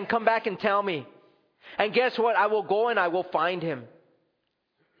they're at and come back and tell me. And guess what? I will go and I will find him.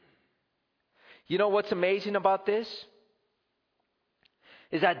 You know what's amazing about this?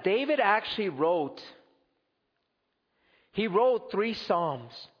 Is that David actually wrote 3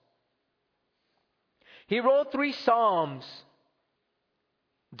 Psalms. He wrote 3 Psalms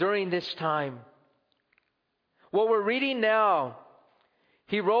during this time. What we're reading now,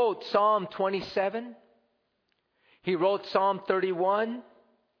 he wrote Psalm 27, he wrote Psalm 31,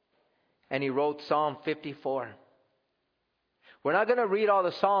 and he wrote Psalm 54. We're not going to read all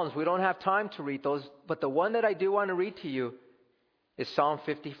the Psalms. We don't have time to read those. But the one that I do want to read to you is Psalm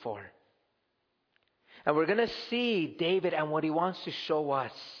 54. And we're going to see David and what he wants to show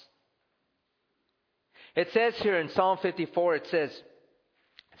us. It says here in Psalm 54, it says,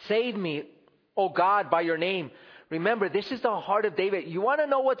 Save me, O God, by your name. Remember, this is the heart of David. You want to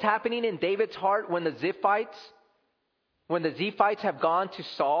know what's happening in David's heart when the Ziphites have gone to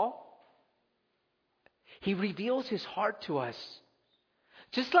Saul? He reveals his heart to us.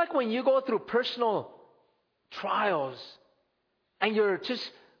 Just like when you go through personal trials and you're just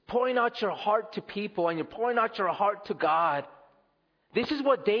pouring out your heart to people and you're pouring out your heart to God. This is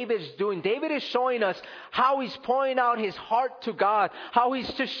what David is doing. David is showing us how he's pouring out his heart to God. How he's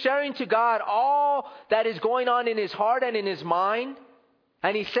just sharing to God all that is going on in his heart and in his mind.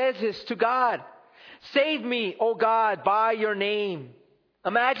 And he says this to God. Save me, O God, by your name.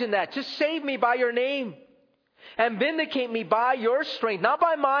 Imagine that. Just save me by your name. And vindicate me by your strength. Not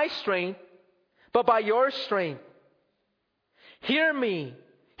by my strength, but by your strength. Hear me.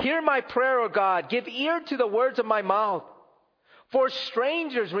 Hear my prayer, O God. Give ear to the words of my mouth. For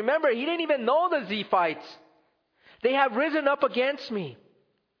strangers, remember, he didn't even know the Ziphites. They have risen up against me.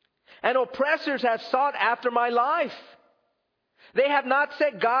 and oppressors have sought after my life. They have not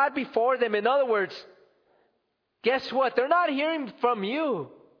set God before them. In other words, guess what? They're not hearing from you.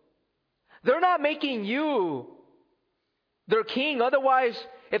 They're not making you their king. Otherwise,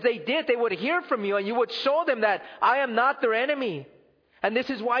 if they did, they would hear from you and you would show them that I am not their enemy. And this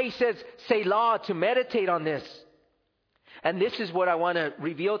is why he says, Selah, to meditate on this. And this is what I want to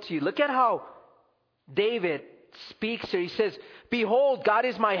reveal to you. Look at how David speaks here. He says, behold, God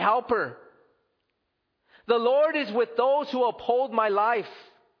is my helper. The Lord is with those who uphold my life.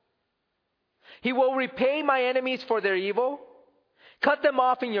 He will repay my enemies for their evil. Cut them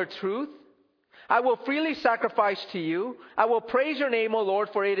off in your truth. I will freely sacrifice to you. I will praise your name, O Lord,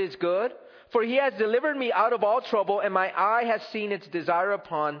 for it is good. For he has delivered me out of all trouble, and my eye has seen its desire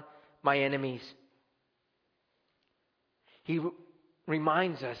upon my enemies. He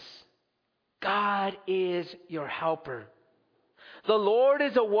reminds us, God is your helper. The Lord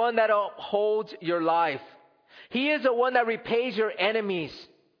is the one that upholds your life. He is the one that repays your enemies.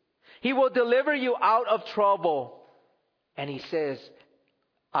 He will deliver you out of trouble. And he says,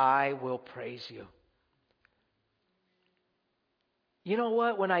 I will praise you. You know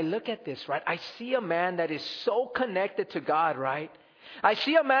what? When I look at this, right, I see a man that is so connected to God, right? I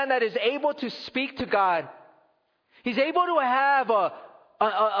see a man that is able to speak to God. He's able to have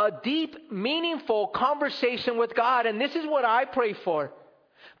a deep, meaningful conversation with God. And this is what I pray for.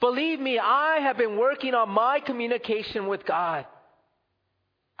 Believe me, I have been working on my communication with God.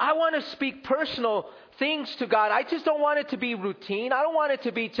 I want to speak personal things to God. I just don't want it to be routine. I don't want it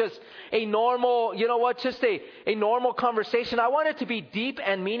to be just a normal, just a normal conversation. I want it to be deep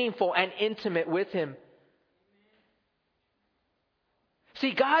and meaningful and intimate with Him.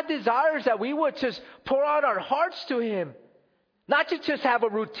 See, God desires that we would just pour out our hearts to Him. Not to just have a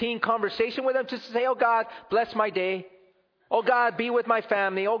routine conversation with Him, just to say, oh God, bless my day. Oh God, be with my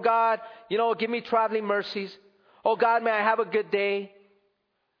family. Oh God, give me traveling mercies. Oh God, may I have a good day.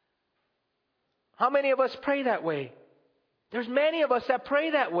 How many of us pray that way? There's many of us that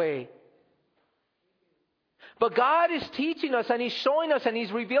pray that way. But God is teaching us and He's showing us and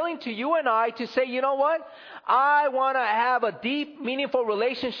He's revealing to you and I to say, you know what? I want to have a deep, meaningful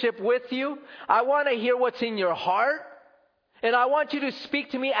relationship with you. I want to hear what's in your heart. And I want you to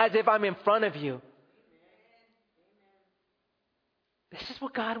speak to me as if I'm in front of you. This is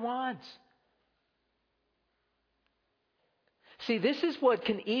what God wants. See, this is what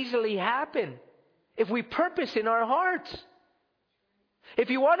can easily happen if we purpose in our hearts. If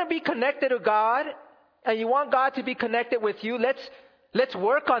you want to be connected to God and you want God to be connected with you, let's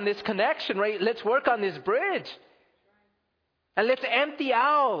work on this connection, right? Let's work on this bridge. And let's empty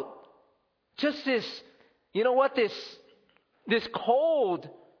out just this, this cold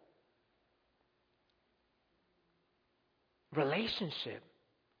relationship.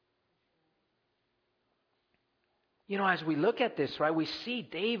 As we look at this, right, we see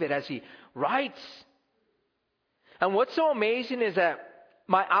David as he writes. And what's so amazing is that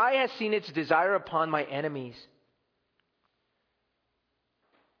my eye has seen its desire upon my enemies.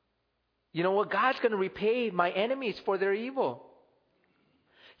 You know what? God's going to repay my enemies for their evil.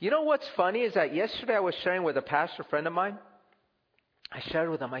 You know what's funny is that yesterday I was sharing with a pastor friend of mine. I shared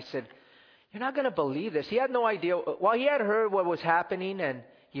with him, I said, you're not going to believe this. He had no idea. Well, he had heard what was happening, and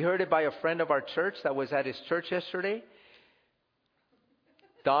he heard it by a friend of our church that was at his church yesterday.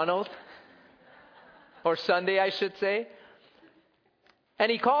 Donald. Or Sunday, I should say. And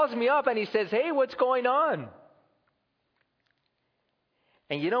he calls me up and he says, hey, what's going on?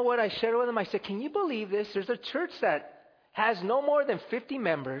 And you know what I shared with him? I said, can you believe this? There's a church that has no more than 50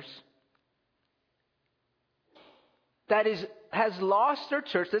 members that has lost their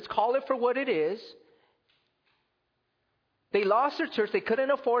church. Let's call it for what it is. They lost their church. They couldn't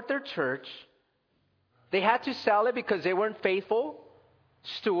afford their church. They had to sell it because they weren't faithful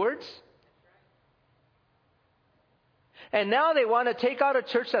stewards. And now they want to take out a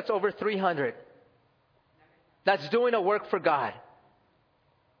church that's over 300. That's doing a work for God.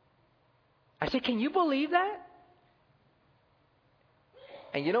 I said, can you believe that?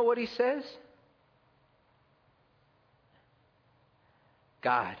 And you know what he says?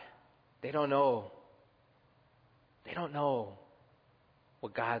 God, they don't know. They don't know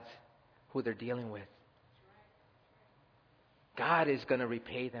who they're dealing with. God is going to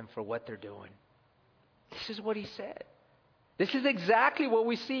repay them for what they're doing. This is what he said. This is exactly what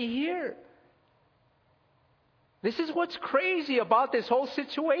we see here. This is what's crazy about this whole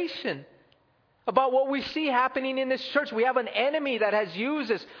situation. About what we see happening in this church. We have an enemy that has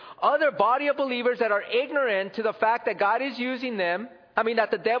used this other body of believers that are ignorant to the fact that God is using them. That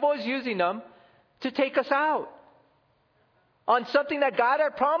the devil is using them to take us out. on something that God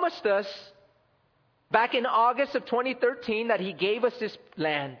had promised us back in August of 2013, that He gave us this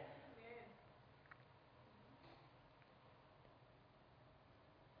land.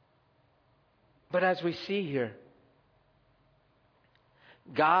 But as we see here,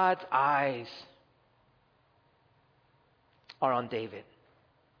 God's eyes are on David.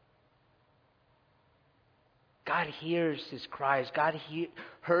 God hears his cries. God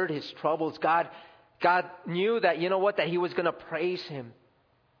heard his troubles. God knew that, that he was going to praise him.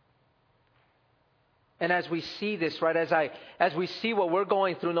 And as we see this, right, as we see what we're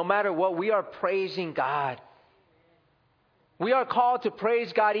going through, no matter what, we are praising God. We are called to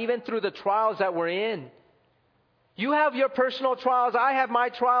praise God even through the trials that we're in. You have your personal trials. I have my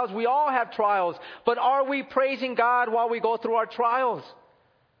trials. We all have trials. But are we praising God while we go through our trials?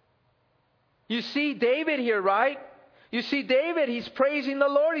 You see David here, right? You see David, he's praising the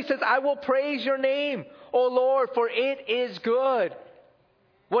Lord. He says, I will praise your name, O Lord, for it is good.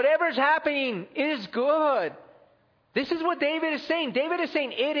 Whatever's happening is good. This is what David is saying. David is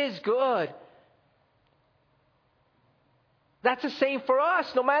saying, it is good. That's the same for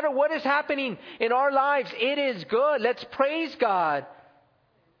us. No matter what is happening in our lives, it is good. Let's praise God.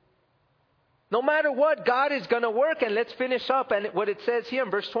 No matter what, God is going to work. And let's finish up and what it says here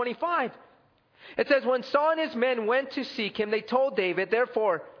in verse 25. It says, when Saul and his men went to seek him, they told David,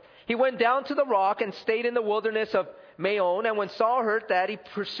 therefore, he went down to the rock and stayed in the wilderness of Maon. And when Saul heard that, he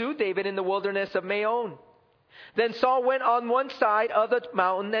pursued David in the wilderness of Maon. Then Saul went on one side of the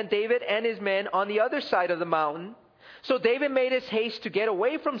mountain, and David and his men on the other side of the mountain. So David made his haste to get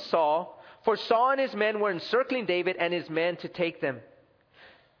away from Saul, for Saul and his men were encircling David and his men to take them.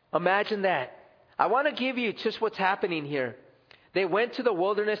 Imagine that. I want to give you just what's happening here. They went to the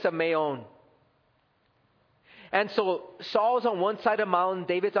wilderness of Maon. And so Saul's on one side of the mountain,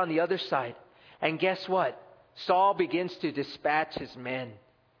 David's on the other side. And guess what? Saul begins to dispatch his men.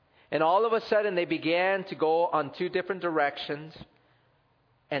 And all of a sudden they began to go on two different directions.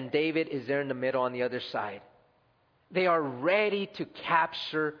 And David is there in the middle on the other side. They are ready to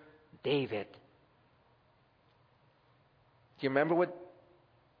capture David. Do you remember what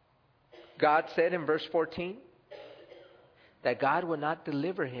God said in verse 14? That God would not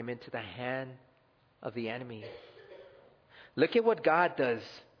deliver him into the hand of the enemy. Look at what God does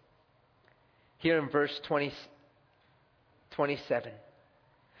here in verse 27.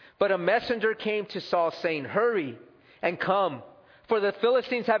 But a messenger came to Saul saying, hurry and come, for the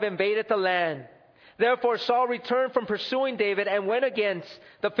Philistines have invaded the land. Therefore Saul returned from pursuing David and went against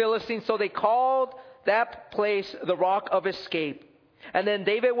the Philistines. So they called that place the Rock of Escape. And then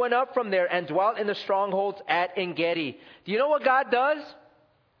David went up from there and dwelt in the strongholds at En-gedi. Do you know what God does?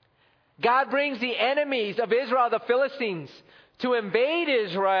 God brings the enemies of Israel, the Philistines, to invade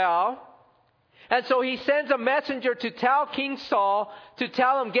Israel. And so he sends a messenger to tell King Saul, to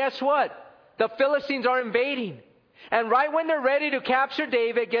tell him, guess what? The Philistines are invading. And right when they're ready to capture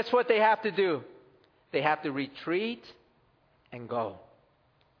David, guess what they have to do? They have to retreat and go.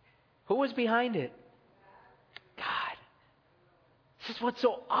 Who was behind it? God. This is what's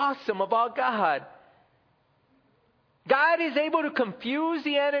so awesome about God. God is able to confuse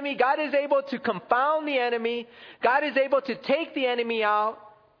the enemy. God is able to confound the enemy. God is able to take the enemy out.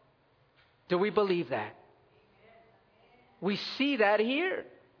 Do we believe that? We see that here.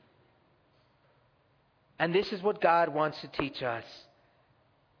 And this is what God wants to teach us.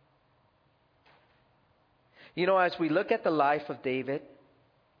 You know, as we look at the life of David,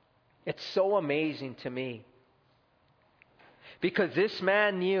 it's so amazing to me. Because this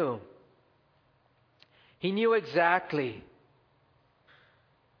man knew. He knew exactly.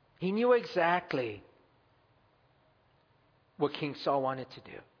 He knew exactly what King Saul wanted to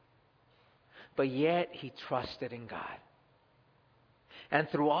do. But yet he trusted in God. And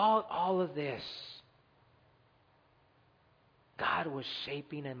through all of this, God was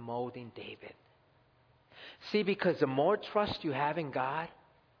shaping and molding David. See, because the more trust you have in God,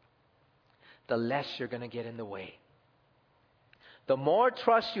 the less you're going to get in the way. The more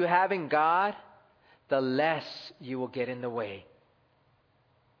trust you have in God, the less you will get in the way.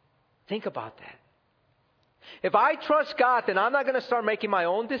 Think about that. If I trust God, then I'm not going to start making my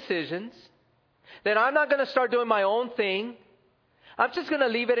own decisions. Then I'm not going to start doing my own thing. I'm just going to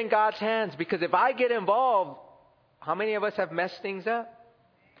leave it in God's hands. Because if I get involved, how many of us have messed things up?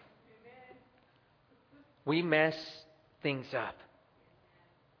 We mess things up.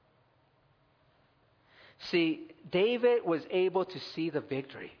 See, David was able to see the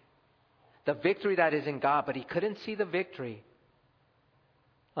victory. The victory that is in God, but he couldn't see the victory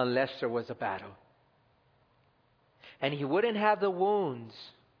unless there was a battle. And he wouldn't have the wounds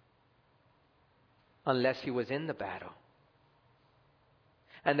unless he was in the battle.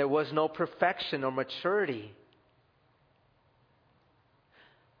 And there was no perfection or maturity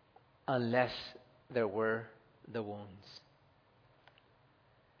unless there were the wounds.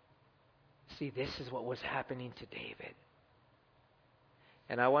 See, this is what was happening to David.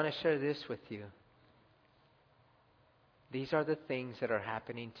 And I want to share this with you. These are the things that are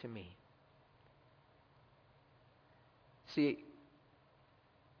happening to me. See,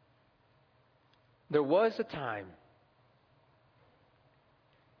 there was a time,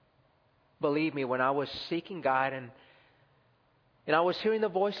 believe me, when I was seeking God and I was hearing the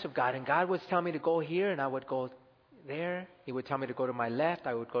voice of God, and God would tell me to go here, and I would go there. He would tell me to go to my left,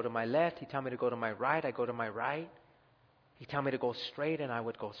 I would go to my left. He'd tell me to go to my right, I go to my right. He'd tell me to go straight, and I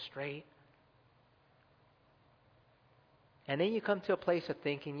would go straight. And then you come to a place of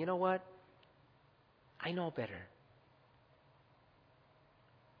thinking, you know what? I know better.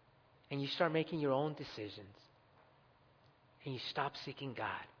 And you start making your own decisions. And you stop seeking God.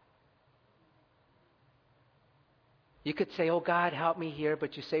 You could say, oh God, help me here,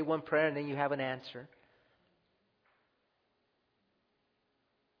 but you say one prayer and then you have an answer.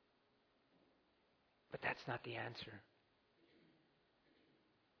 But that's not the answer.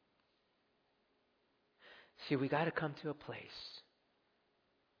 See, we got to come to a place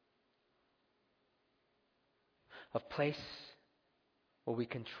where we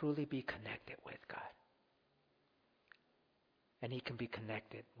can truly be connected with God. And He can be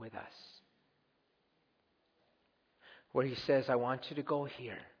connected with us. Where He says, I want you to go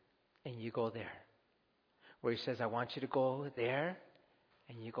here, and you go there. Where He says, I want you to go there,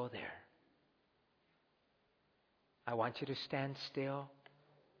 and you go there. I want you to stand still,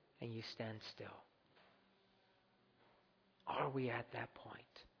 and you stand still. Are we at that point?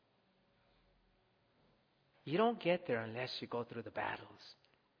 You don't get there unless you go through the battles.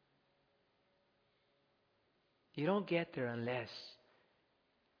 You don't get there unless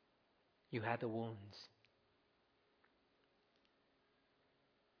you have the wounds.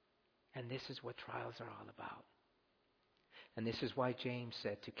 And this is what trials are all about. And this is why James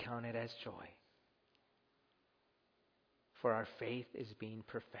said to count it as joy. For our faith is being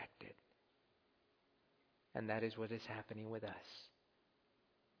perfected. And that is what is happening with us.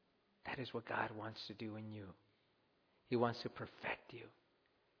 That is what God wants to do in you. He wants to perfect you.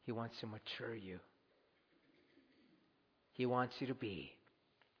 He wants to mature you. He wants you to be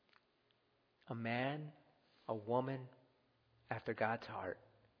a man, a woman after God's heart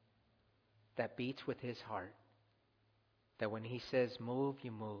that beats with His heart. That when He says move,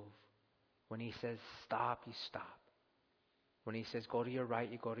 you move. When He says stop, you stop. When He says go to your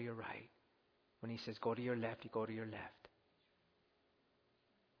right, you go to your right. When He says go to your left, you go to your left.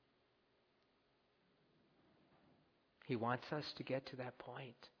 He wants us to get to that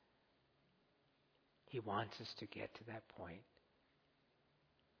point. He wants us to get to that point.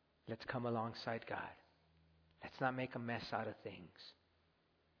 Let's come alongside God. Let's not make a mess out of things.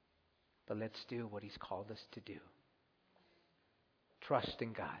 But let's do what He's called us to do. Trust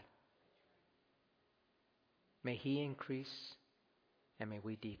in God. May He increase and may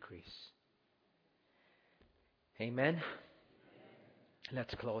we decrease. Amen.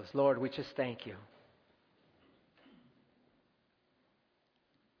 Let's close. Lord, we just thank You.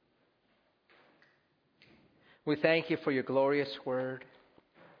 We thank You for Your glorious word.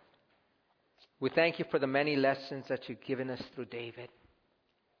 We thank You for the many lessons that You've given us through David.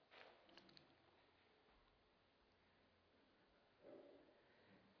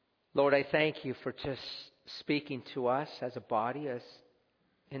 Lord, I thank You for just speaking to us as a body,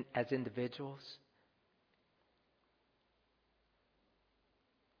 as individuals.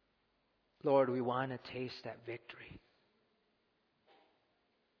 Lord, we want to taste that victory.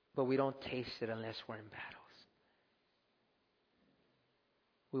 But we don't taste it unless we're in battles.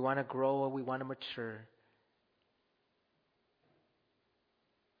 We want to grow, we want to mature.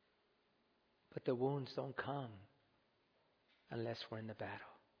 But the wounds don't come unless we're in the battle.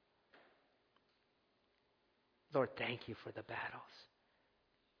 Lord, thank You for the battles.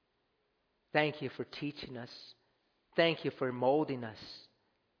 Thank You for teaching us. Thank You for molding us.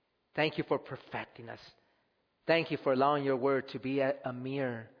 Thank You for perfecting us. Thank You for allowing Your word to be a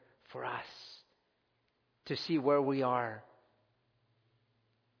mirror for us, to see where we are.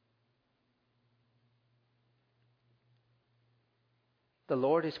 The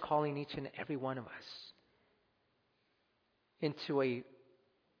Lord is calling each and every one of us into a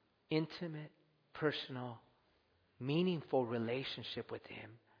intimate, personal, meaningful relationship with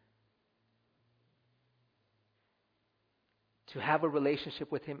Him. To have a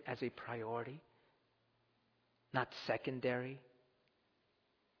relationship with Him as a priority, not secondary.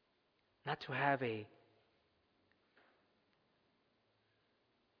 Not to have a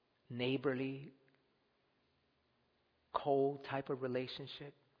neighborly, cold type of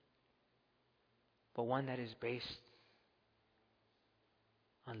relationship, but one that is based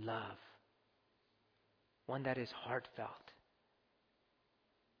on love, one that is heartfelt.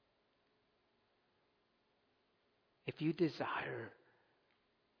 If you desire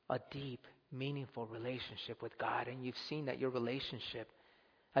a deep, meaningful relationship with God, and you've seen that your relationship,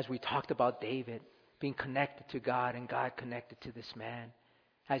 as we talked about David, being connected to God and God connected to this man,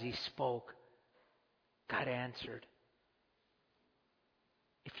 as he spoke, God answered.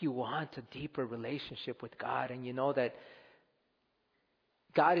 If you want a deeper relationship with God, and you know that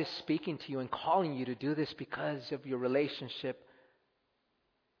God is speaking to you and calling you to do this because of your relationship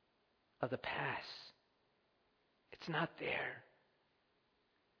of the past, it's not there.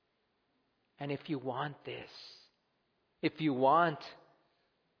 And if you want this, if you want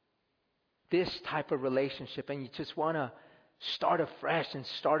this type of relationship and you just want to start afresh and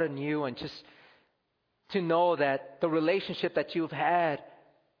start anew and just to know that the relationship that you've had,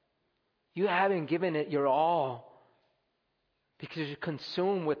 you haven't given it your all because you're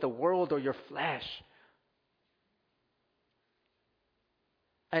consumed with the world or your flesh.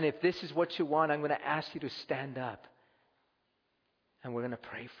 And if this is what you want, I'm going to ask you to stand up and we're going to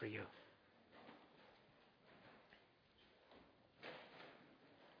pray for you.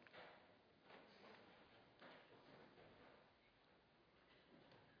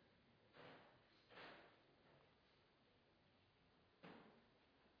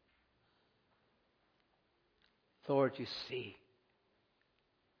 Lord, you see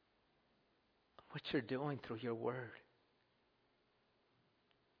what you're doing through your word.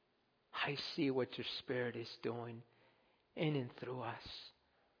 I see what your Spirit is doing in and through us.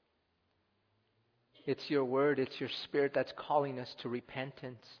 It's your word, it's your Spirit that's calling us to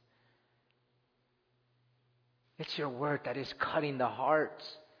repentance. It's your word that is cutting the hearts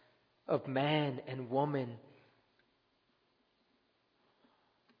of man and woman.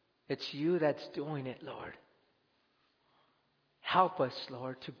 It's you that's doing it, Lord. Help us,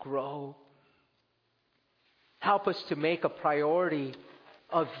 Lord, to grow. Help us to make a priority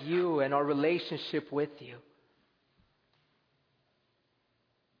of you and our relationship with you.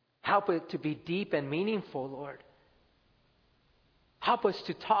 Help it to be deep and meaningful, Lord. Help us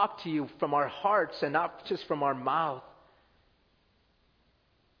to talk to you from our hearts and not just from our mouth.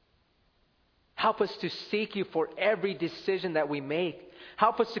 Help us to seek you for every decision that we make.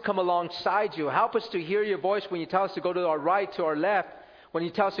 Help us to come alongside you. Help us to hear your voice when you tell us to go to our right, to our left, when you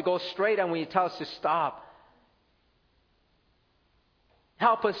tell us to go straight, and when you tell us to stop.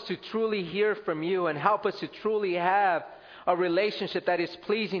 Help us to truly hear from you, and help us to truly have a relationship that is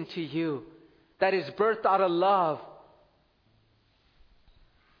pleasing to you, that is birthed out of love.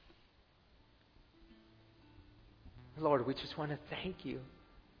 Lord, we just want to thank you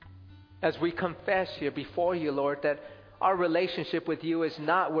as we confess here before you, Lord, that our relationship with you is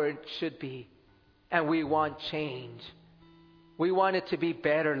not where it should be, and we want change. We want it to be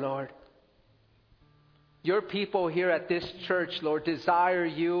better, Lord. Your people here at this church, Lord, desire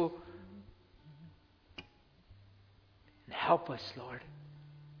you. Help us, Lord.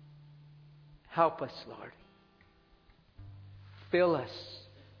 Help us, Lord. Fill us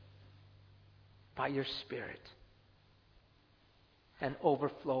by your Spirit and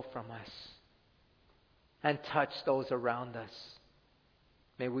overflow from us and touch those around us.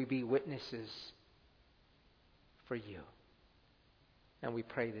 May we be witnesses for you. And we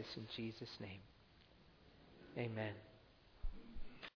pray this in Jesus' name. Amen.